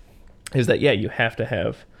 is that yeah, you have to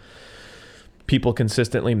have people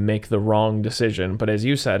consistently make the wrong decision, but as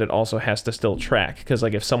you said, it also has to still track, because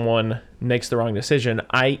like if someone makes the wrong decision,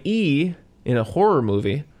 i.e. in a horror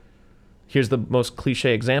movie, here's the most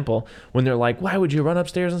cliche example, when they're like, why would you run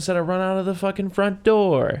upstairs instead of run out of the fucking front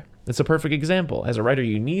door? That's a perfect example. As a writer,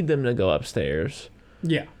 you need them to go upstairs,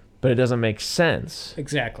 Yeah, but it doesn't make sense.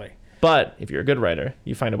 exactly. But if you're a good writer,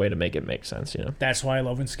 you find a way to make it make sense, you know? That's why I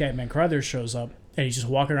love when Scatman Crothers shows up and he's just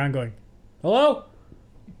walking around going, hello?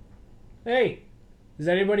 Hey, is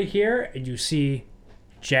anybody here? And you see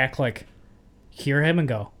Jack like hear him and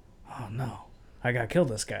go, oh no, I gotta kill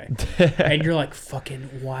this guy. And you're like,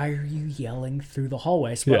 fucking, why are you yelling through the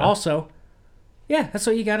hallways? But also, yeah, that's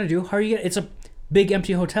what you gotta do. How are you gonna, it's a big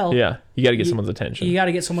empty hotel. Yeah, you gotta get someone's attention. You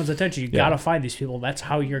gotta get someone's attention. You gotta find these people. That's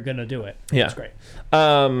how you're gonna do it. Yeah. That's great.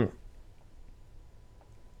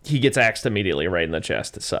 He gets axed immediately right in the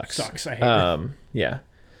chest. It sucks. I hate it. Yeah.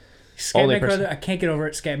 Scatman Crothers, I can't get over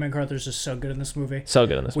it. Scatman Crothers is so good in this movie. So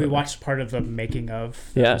good in this movie. We watched part of the making of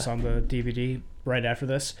that was on the DVD right after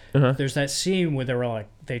this. There's that scene where they were like,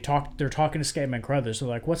 they're talking to Scatman Crothers. They're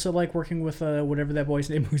like, what's it like working with whatever that boy's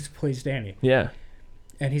name who plays Danny? Yeah.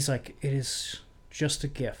 And he's like, it is just a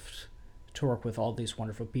gift to work with all these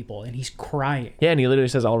wonderful people. And he's crying. Yeah, and he literally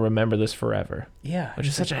says, I'll remember this forever. Yeah. Which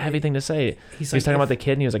is such a heavy thing to say. He's talking about the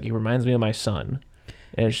kid, and he was like, he reminds me of my son.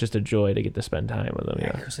 And it's just a joy to get to spend time with him.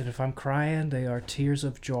 Yeah, because if I'm crying, they are tears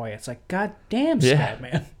of joy. It's like, God damn,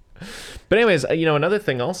 Scatman. But anyways, another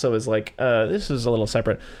thing also is like, this is a little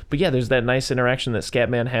separate, but yeah, there's that nice interaction that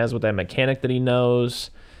Scatman has with that mechanic that he knows.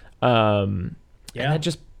 And that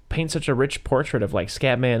just paints such a rich portrait of like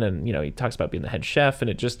Scatman, and he talks about being the head chef, and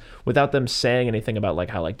it just, without them saying anything about like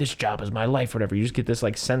how like this job is my life or whatever, you just get this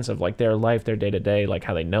like sense of like their life, their day to day, like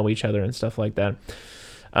how they know each other and stuff like that.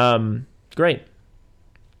 Great.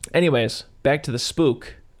 Anyways, back to the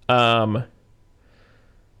spook. Danny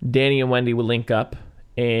and Wendy will link up,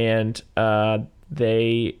 and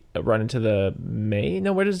they run into the maze.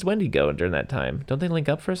 No, where does Wendy go during that time? Don't they link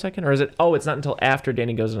up for a second? Or is it, it's not until after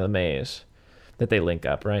Danny goes into the maze that they link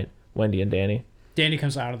up, right? Wendy and Danny. Danny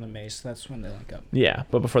comes out of the maze. That's when they link up. Yeah,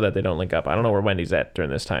 but before that, they don't link up. I don't know where Wendy's at during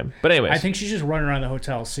this time. But anyways. I think she's just running around the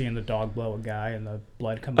hotel seeing the dog blow a guy and the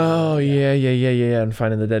blood come out. Oh, yeah, and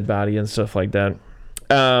finding the dead body and stuff like that.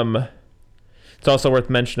 It's also worth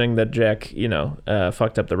mentioning that Jack,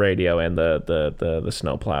 fucked up the radio and the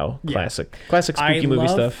snowplow. Classic spooky movie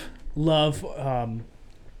stuff.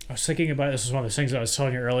 I was thinking about, this is one of those things that I was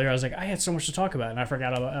telling you earlier. I was like, I had so much to talk about and I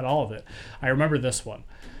forgot about all of it. I remember this one.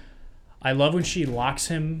 I love when she locks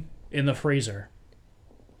him in the freezer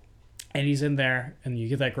and he's in there and you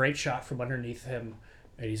get that great shot from underneath him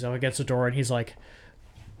and he's up against the door and he's like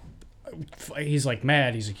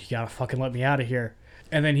mad. He's like, you gotta fucking let me out of here.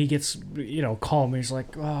 And then he gets, calm. He's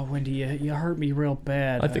like, oh, Wendy, you hurt me real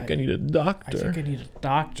bad. I think I need a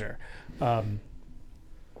doctor.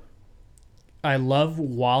 I love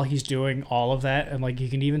while he's doing all of that, and like you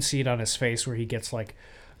can even see it on his face where he gets like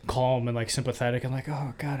calm and like sympathetic and like,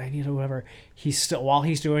 oh God, I need whatever. He's still, while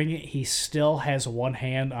he's doing it, he still has one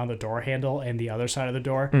hand on the door handle and the other side of the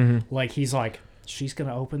door. Mm-hmm. Like he's like, she's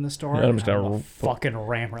gonna open this door. I'm just gonna fucking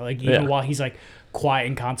ram her. Like even while he's like quiet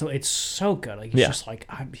and contemplate, it's so good. Like he's just like,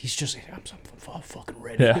 I'm fucking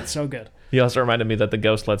ready. Yeah. It's so good. He also reminded me that the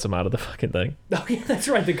ghost lets him out of the fucking thing. Oh yeah, that's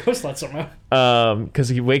right. The ghost lets him out. Because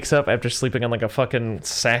he wakes up after sleeping on like a fucking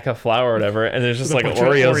sack of flour or whatever, and there's just like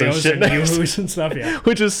Oreos and shit next. And stuff. Yeah.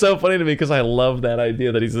 Which is so funny to me because I love that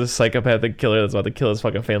idea that he's this psychopathic killer that's about to kill his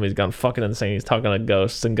fucking family. He's gone fucking insane. He's talking to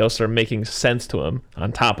ghosts, and ghosts are making sense to him.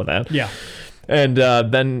 On top of that. Yeah. And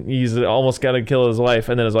then he's almost got to kill his wife,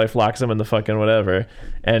 and then his wife locks him in the fucking whatever,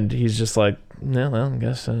 and he's just like, yeah, well, I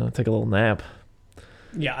guess I'll take a little nap.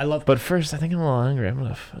 Yeah, I love. But first, I think I'm a little hungry. I'm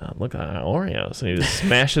gonna look at Oreos, and he just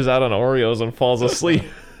smashes out on Oreos and falls asleep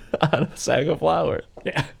on a sack of flour.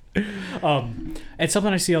 Yeah. It's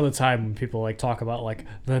something I see all the time when people like talk about like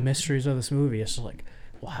the mysteries of this movie. It's just like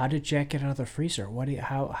Well, how did Jack get out of the freezer?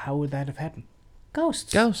 How would that have happened?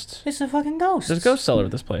 Ghosts. Ghosts. It's a fucking ghost. There's a ghost cellar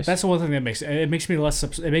at this place. That's the one thing that makes me less.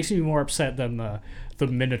 It makes me more upset than the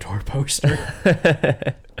Minotaur poster.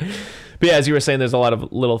 But yeah, as you were saying, there's a lot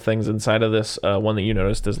of little things inside of this. One that you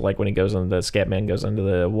noticed is like when he goes into Scatman goes into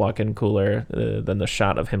the walk-in cooler, then the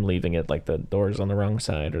shot of him leaving it, like the door's on the wrong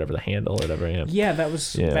side or whatever, the handle or whatever. Yeah,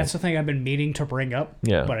 That's the thing I've been meaning to bring up.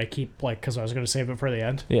 Yeah. But I keep because I was going to save it for the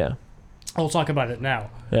end. Yeah. I'll talk about it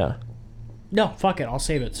now. Yeah. No, fuck it. I'll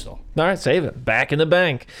save it still. All right, save it. Back in the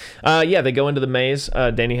bank. Yeah, they go into the maze.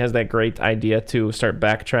 Danny has that great idea to start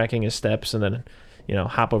backtracking his steps and then,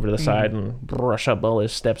 hop over to the side and brush up all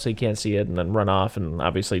his steps so he can't see it and then run off. And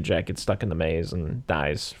obviously Jack gets stuck in the maze and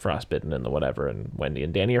dies frostbitten and the whatever. And Wendy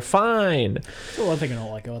and Danny are fine. The one thing I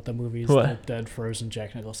don't like about the movie is that dead frozen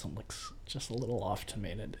Jack Nicholson looks just a little off to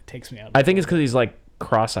me. And it takes me out. I think it's because he's like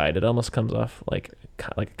cross-eyed. It almost comes off like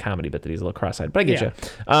a comedy bit that he's a little cross-eyed, but I get you.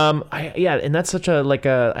 And that's such I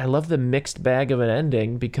love the mixed bag of an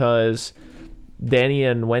ending because Danny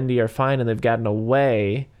and Wendy are fine and they've gotten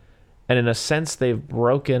away, and in a sense they've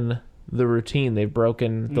broken the routine, they've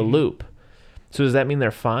broken the loop. So does that mean they're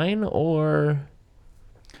fine, or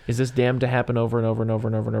is this damned to happen over and over and over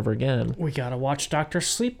and over and over again? We gotta watch Dr.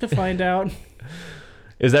 Sleep to find out.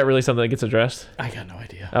 Is that really something that gets addressed? I got no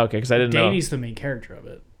idea. Okay, because I didn't know. Danny's the main character of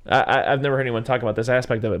it. I've never heard anyone talk about this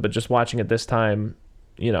aspect of it, but just watching it this time,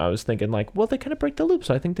 I was thinking like, well, they kind of break the loop,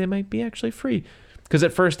 so I think they might be actually free. Because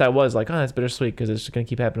at first I was like, oh, that's bittersweet because it's just going to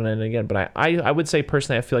keep happening and again. But I would say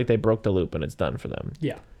personally, I feel like they broke the loop and it's done for them.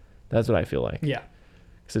 Yeah. That's what I feel like. Yeah.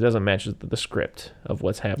 Because it doesn't match the script of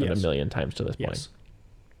what's happened a million times to this point.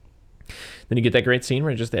 Then you get that great scene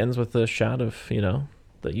where it just ends with the shot of,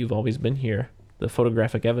 that you've always been here. The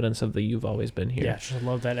photographic evidence of the you've always been here. Yeah, I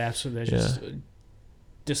love that absolutely. Just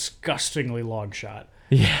disgustingly long shot.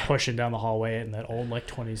 Yeah. Pushing down the hallway and that old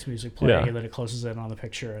 20s music playing and then it closes in on the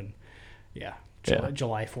picture and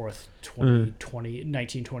July 4th,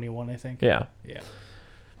 1921, I think. Yeah. Yeah.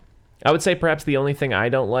 I would say perhaps the only thing I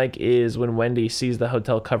don't like is when Wendy sees the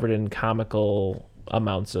hotel covered in comical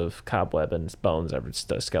amounts of cobweb and bones,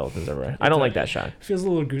 skeletons everywhere. I don't like that shot. Feels a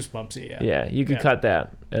little goosebumpsy, yeah. Yeah, you could cut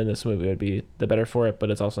that, and this movie would be the better for it, but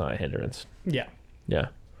it's also not a hindrance. Yeah. Yeah.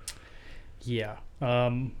 Yeah.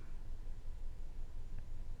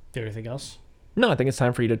 Anything else? No, I think it's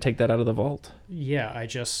time for you to take that out of the vault. Yeah, I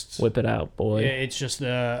just... Whip it out, boy. It's just...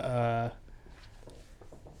 I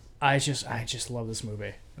just love this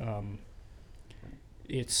movie.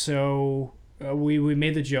 It's so... we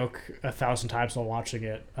made the joke 1,000 times while watching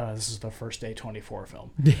it. This is the first A24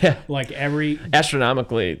 film. Yeah. Like every...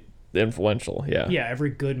 Astronomically influential, yeah. Yeah,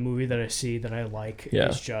 every good movie that I see that I like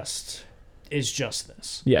is just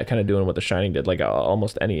this. Yeah, kind of doing what The Shining did. Like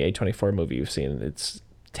almost any A24 movie you've seen, it's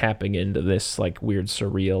tapping into this like weird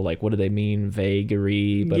surreal, like what do they mean,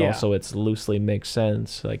 vagary, but also it's loosely makes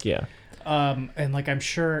sense. Like, yeah. And like I'm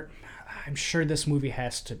sure this movie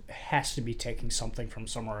has to be taking something from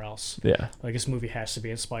somewhere else. Yeah. Like this movie has to be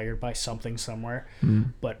inspired by something somewhere.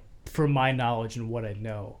 But from my knowledge and what I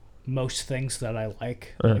know, most things that I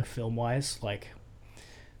like film wise, like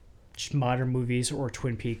modern movies or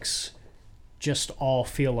Twin Peaks, just all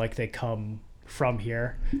feel like they come from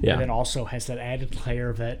here. Yeah. And then also has that added layer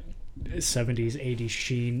of that 70s 80s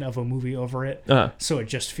sheen of a movie over it. So it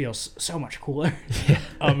just feels so much cooler. Yeah.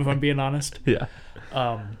 If I'm being honest. Yeah.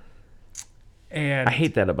 And I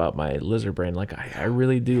hate that about my lizard brain. Like I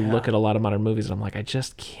really do look at a lot of modern movies and I'm like, I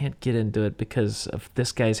just can't get into it because of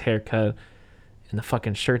this guy's haircut and the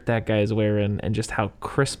fucking shirt that guy is wearing and just how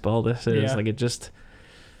crisp all this is. Yeah. Like it just,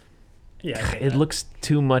 it looks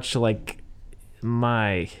too much like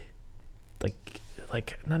my,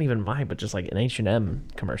 like not even my, but just like an H&M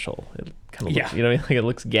commercial. It kind of looks, you know what I mean? Like it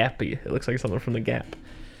looks gappy. It looks like something from the Gap.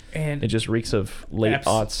 And it just reeks of late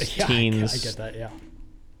aughts, teens. I get that, yeah.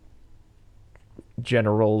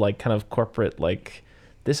 General, like kind of corporate, like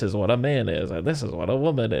this is what a man is, and this is what a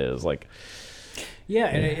woman is. Like,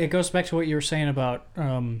 and it goes back to what you were saying about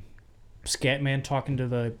Scatman talking to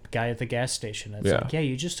the guy at the gas station. It's like,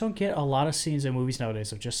 you just don't get a lot of scenes in movies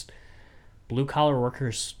nowadays of just blue collar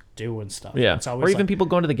workers doing stuff. Yeah, it's always or even people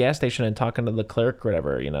going to the gas station and talking to the clerk or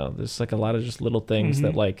whatever. There's like a lot of just little things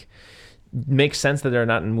that like make sense that they're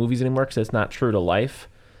not in movies anymore because it's not true to life.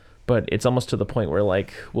 But it's almost to the point where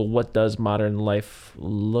like, well, what does modern life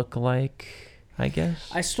look like? I guess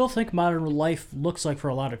I still think modern life looks like for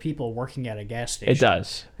a lot of people working at a gas station. It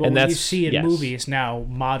does, but and what that's you see in movies now.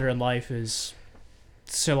 Modern life is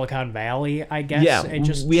Silicon Valley, I guess. Yeah, and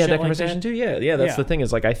just we had that like conversation too. Yeah. That's the thing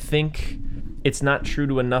is like I think it's not true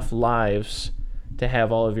to enough lives to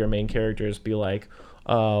have all of your main characters be like,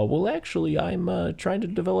 well, actually, I'm trying to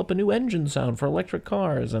develop a new engine sound for electric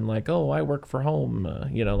cars, and like, oh, I work for home.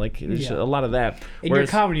 Like there's Yeah. a lot of that. In your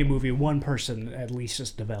comedy movie, one person at least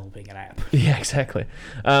is developing an app. Yeah, exactly.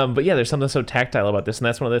 But yeah, there's something so tactile about this, and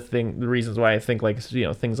that's one of the reasons why I think like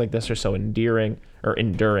things like this are so enduring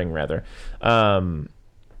rather.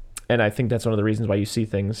 And I think that's one of the reasons why you see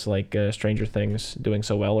things like Stranger Things doing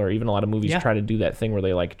so well, or even a lot of movies try to do that thing where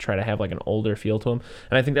they like try to have like an older feel to them.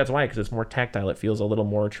 And I think that's why, because it's more tactile. It feels a little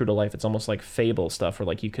more true to life. It's almost like fable stuff, where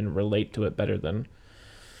like you can relate to it better than.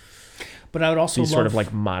 But I would also these sort of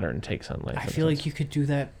like modern takes on life. I feel like you could do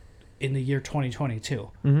that in the year 2022.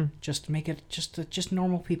 Mm-hmm. Just make it just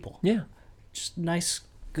normal people. Yeah. Just nice,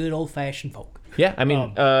 good old fashioned folk. Yeah, I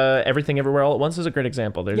mean, Everything Everywhere All at Once is a great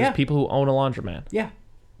example. There's just people who own a laundromat. Yeah.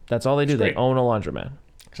 That's all they do. They great. own a laundromat.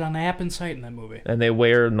 It's on the app in sight in that movie. And they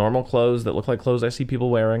wear normal clothes that look like clothes I see people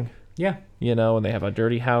wearing. Yeah. And they have a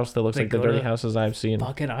dirty house that looks They like the go dirty to houses I've seen.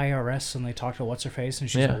 Fucking IRS, and they talk to what's her face, and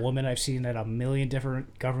she's a woman I've seen at a million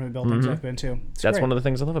different government buildings I've been to. That's one of the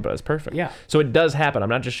things I love about it. It's perfect. Yeah. So it does happen. I'm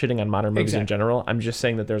not just shitting on modern movies in Exactly. general. I'm just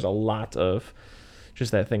saying that there's a lot of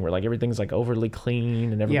just that thing where like everything's like overly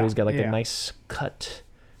clean and everybody's got like a nice cut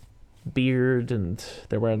beard and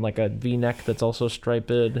they're wearing like a V-neck that's also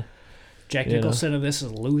striped. Jack Nicholson in this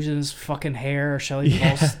is losing his fucking hair. Shelley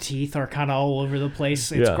Duvall's teeth are kind of all over the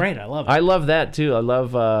place. It's great. I love it. I love that too. I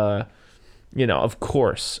love, of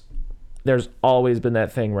course, there's always been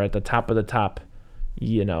that thing where at the top of the top,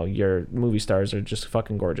 your movie stars are just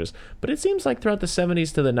fucking gorgeous. But it seems like throughout the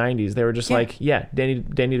 70s to the 90s, they were just like, Danny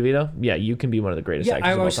DeVito, you can be one of the greatest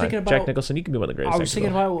actors of all time. Jack Nicholson, you can be one of the greatest actors. I was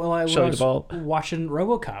thinking about while I Shelley was Duvall. watching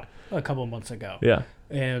RoboCop a couple of months ago. Yeah.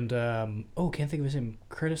 And can't think of his name.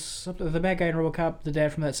 Curtis, something, the bad guy in RoboCop, the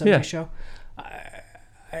dad from that 70s show.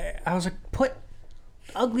 I was like, put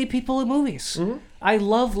ugly people in movies. Mm-hmm. I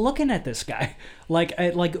love looking at this guy. Like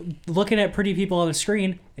looking at pretty people on the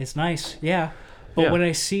screen. It's nice, But when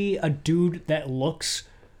I see a dude that looks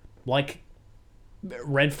like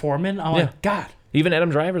Red Foreman, I'm like, God. Even Adam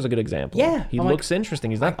Driver's a good example. Yeah. He looks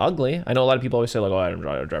interesting. He's not ugly. I know a lot of people always say like, oh, Adam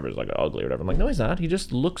Driver's like ugly or whatever. I'm like, no, he's not. He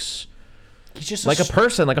just looks he's just like a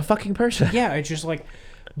person, like a fucking person. Yeah, it's just like,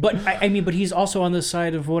 but but he's also on the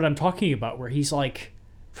side of what I'm talking about, where he's like,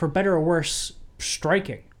 for better or worse,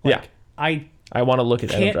 striking. Like, I want to look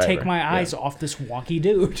at Adam Driver. Can't take my eyes off this wonky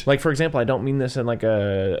dude. Like, for example, I don't mean this in like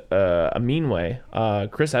a mean way.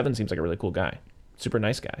 Chris Evans seems like a really cool guy, super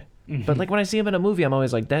nice guy. Mm-hmm. But like when I see him in a movie, I'm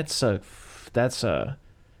always like, that's too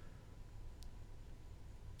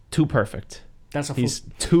perfect. He's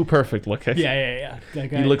too perfect looking. Yeah. That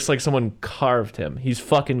guy, he looks like someone carved him. He's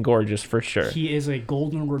fucking gorgeous for sure. He is a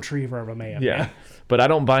golden retriever of a man. Yeah. But I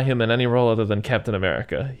don't buy him in any role other than Captain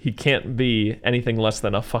America. He can't be anything less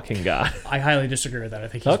than a fucking god. I highly disagree with that. I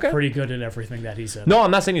think he's pretty good in everything that he's in. No,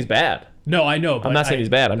 I'm not saying he's bad. No, I know. But I'm not saying he's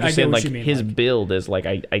bad. I'm just saying like his like, build is like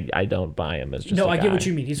I don't buy him as just. No, a I guy. get what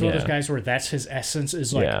you mean. He's one of those guys where that's his essence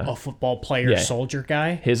is like a football player, soldier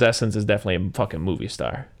guy. His essence is definitely a fucking movie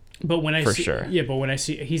star. But when I see, sure. But when I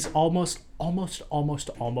see, he's almost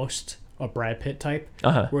a Brad Pitt type,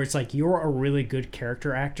 where it's like you're a really good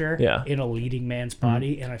character actor in a leading man's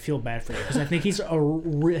body, and I feel bad for you because I think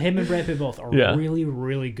him and Brad Pitt both are really,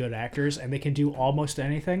 really good actors, and they can do almost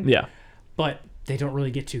anything. Yeah, but they don't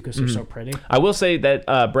really get to because they're so pretty. I will say that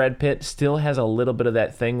Brad Pitt still has a little bit of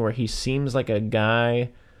that thing where he seems like a guy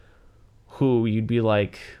who you'd be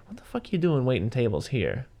like, "What the fuck you doing waiting tables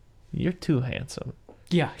here? You're too handsome."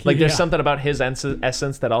 Yeah, like there's something about his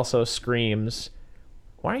essence that also screams,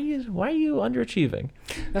 why are you underachieving?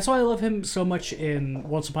 That's why I love him so much in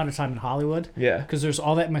Once Upon a Time in Hollywood. Yeah, because there's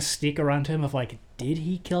all that mystique around him of like, did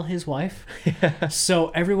he kill his wife? So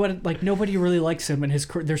everyone, like, nobody really likes him, and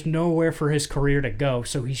there's nowhere for his career to go.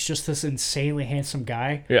 So he's just this insanely handsome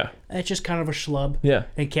guy. Yeah, that's just kind of a schlub. Yeah,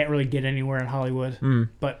 and can't really get anywhere in Hollywood.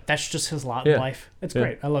 But that's just his lot in life. It's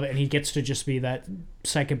great. I love it, and he gets to just be that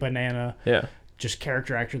second banana. Yeah. Just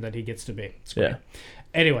character actor that he gets to be. It's great. Yeah.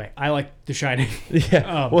 Anyway, I like The Shining.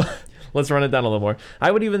 Yeah. Well, let's run it down a little more. I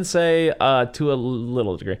would even say, to a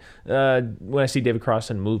little degree, when I see David Cross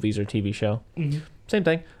in movies or TV show, same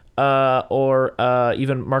thing. Or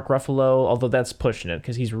even Mark Ruffalo, although that's pushing it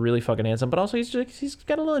because he's really fucking handsome, but also he's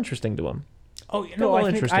got a little interesting to him. Oh, no,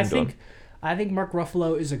 I think Mark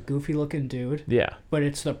Ruffalo is a goofy looking dude. Yeah. But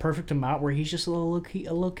it's the perfect amount where he's just a little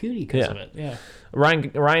cutie because of it. Yeah.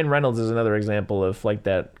 Ryan Reynolds is another example of like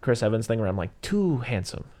that Chris Evans thing where I'm like, too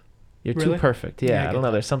handsome. You're too perfect. Yeah, I don't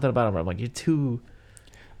know. There's something about him where I'm like, you're too.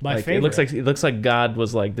 My favorite. It looks like God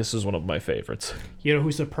was like, this is one of my favorites. You know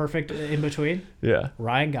who's the perfect in between? Yeah.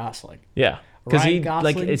 Ryan Gosling. Yeah. Because Ryan he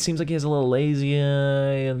Gosling, like it seems like he has a little lazy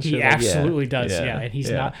eye and shit. he like, absolutely does, yeah. And he's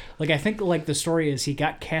yeah. not like, I think like the story is he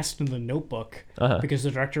got cast in The Notebook because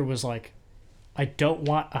the director was like, I don't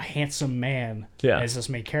want a handsome man as this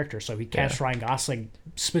main character, so he cast Ryan Gosling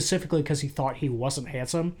specifically because he thought he wasn't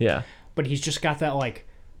handsome. Yeah. But he's just got that like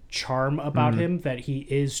charm about him that he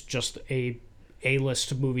is just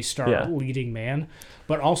A-list movie star leading man.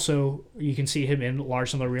 But also you can see him in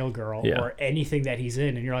Lars and the Real Girl or anything that he's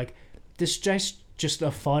in, and you're like, this guy's just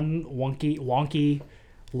a fun, wonky,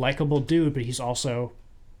 likable dude, but he's also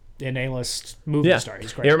an A-list movie star.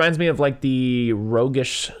 He's great. It reminds me of like the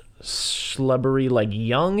roguish, slubbery, like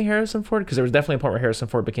young Harrison Ford, because there was definitely a point where Harrison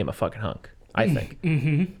Ford became a fucking hunk, I think.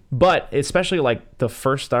 Mm-hmm. But especially like the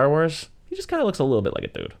first Star Wars, he just kind of looks a little bit like a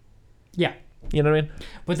dude. Yeah. You know what I mean?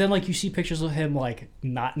 But then, like, you see pictures of him, like,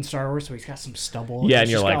 not in Star Wars, so he's got some stubble. Yeah, and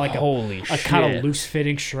you're got, like, holy shit. A kind of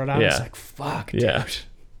loose-fitting shirt on. It's like, fuck, dude. Yeah.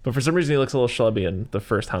 But for some reason, he looks a little schlubby in the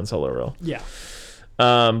first Han Solo role. Yeah.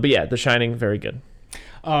 But yeah, The Shining, very good.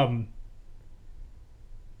 What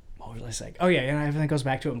was I saying? Oh, yeah, and everything goes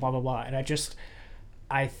back to it and blah, blah, blah. And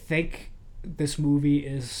I think this movie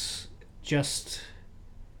is just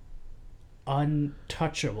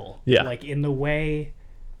untouchable. Yeah. Like, in the way,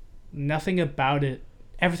 nothing about it,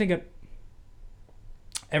 everything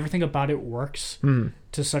about it works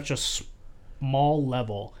to such a small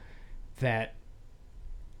level that,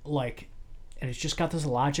 like, and it's just got this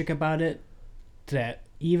logic about it that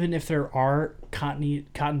even if there are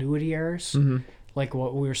continuity errors, like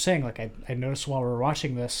what we were saying, like I noticed while we were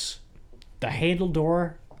watching this, the handle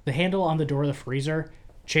on the door of the freezer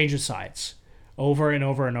changes sides over and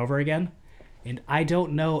over and over again, and I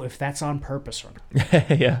don't know if that's on purpose or not.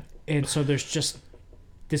 Yeah. And so there's just,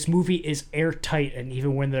 this movie is airtight, and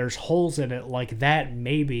even when there's holes in it like that,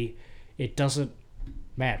 maybe it doesn't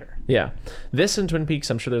matter. Yeah. This and Twin Peaks,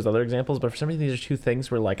 I'm sure there's other examples, but for some reason these are two things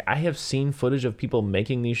where, like, I have seen footage of people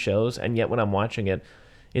making these shows, and yet when I'm watching it,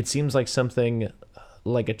 it seems like something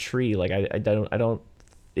like a tree. Like, I don't,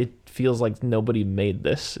 it feels like nobody made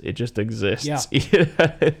this. It just exists. Yeah.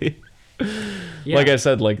 Yeah. Like I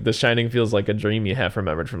said, like, The Shining feels like a dream you have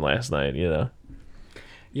remembered from last night, you know?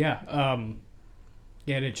 Yeah.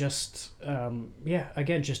 Yeah, and it just,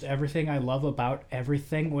 again, just everything I love about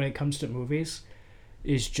everything when it comes to movies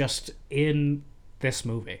is just in this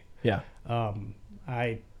movie. Yeah.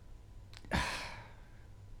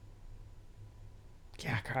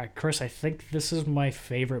 Chris, I think this is my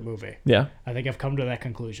favorite movie. Yeah. I think I've come to that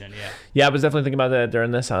conclusion, yeah. Yeah, I was definitely thinking about that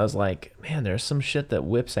during this. I was like, man, there's some shit that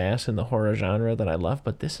whips ass in the horror genre that I love,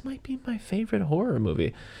 but this might be my favorite horror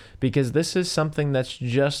movie because this is something that's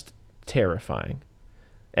just terrifying.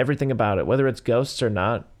 Everything about it, whether it's ghosts or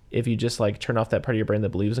not, if you just like turn off that part of your brain that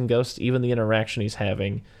believes in ghosts, even the interaction he's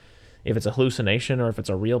having, if it's a hallucination or if it's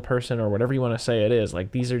a real person or whatever you want to say it is,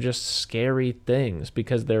 like, these are just scary things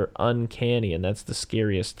because they're uncanny, and that's the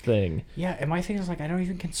scariest thing. Yeah, and my thing is, like, I don't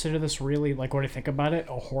even consider this really, like, when I think about it,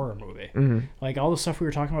 a horror movie. Like, all the stuff we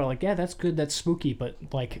were talking about, like, yeah, that's good, that's spooky, but,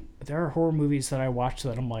 like, there are horror movies that I watch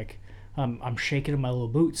that I'm like, I'm shaking in my little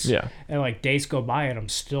boots. Yeah. And, like, days go by and I'm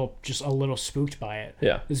still just a little spooked by it.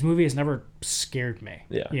 Yeah. This movie has never scared me.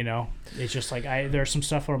 Yeah. You know? It's just like, there's some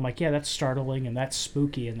stuff where I'm like, yeah, that's startling and that's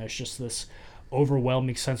spooky, and there's just this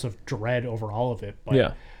overwhelming sense of dread over all of it. But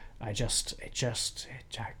Yeah. I just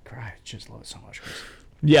love it so much, Chris.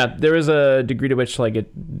 Yeah, there is a degree to which, like,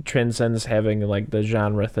 it transcends having, like, the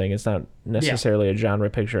genre thing. It's not necessarily a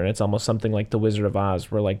genre picture, and it's almost something like The Wizard of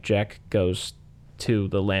Oz, where, like, Jack goes to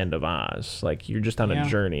the land of Oz. Like, you're just on a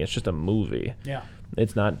journey. It's just a movie. Yeah.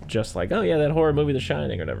 It's not just like, oh yeah, that horror movie The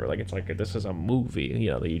Shining or whatever. Like, it's like, this is a movie,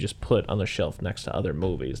 you know, that you just put on the shelf next to other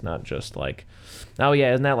movies, not just like, oh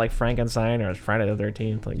yeah, isn't that like Frankenstein or Friday the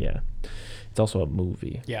 13th? Like, yeah, it's also a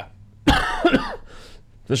movie. Yeah.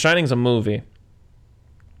 The Shining's a movie.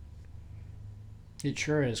 It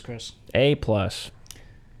sure is, Chris. A+.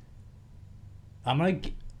 I'm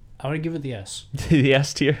gonna give it the S. The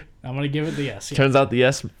S tier. I'm gonna give it the S. Yeah. Turns out the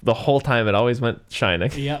S the whole time it always meant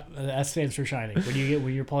Shining. Yep, the S stands for Shining. When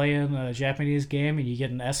you're playing a Japanese game and you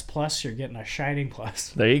get an S+, you're getting a Shining+.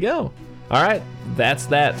 There you go. All right, that's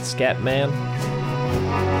that, Scatman.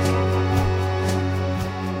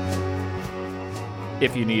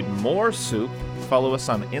 If you need more soup, follow us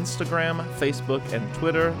on Instagram, Facebook, and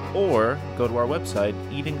Twitter, or go to our website,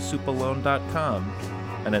 eatingsoupalone.com.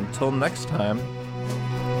 And until next time,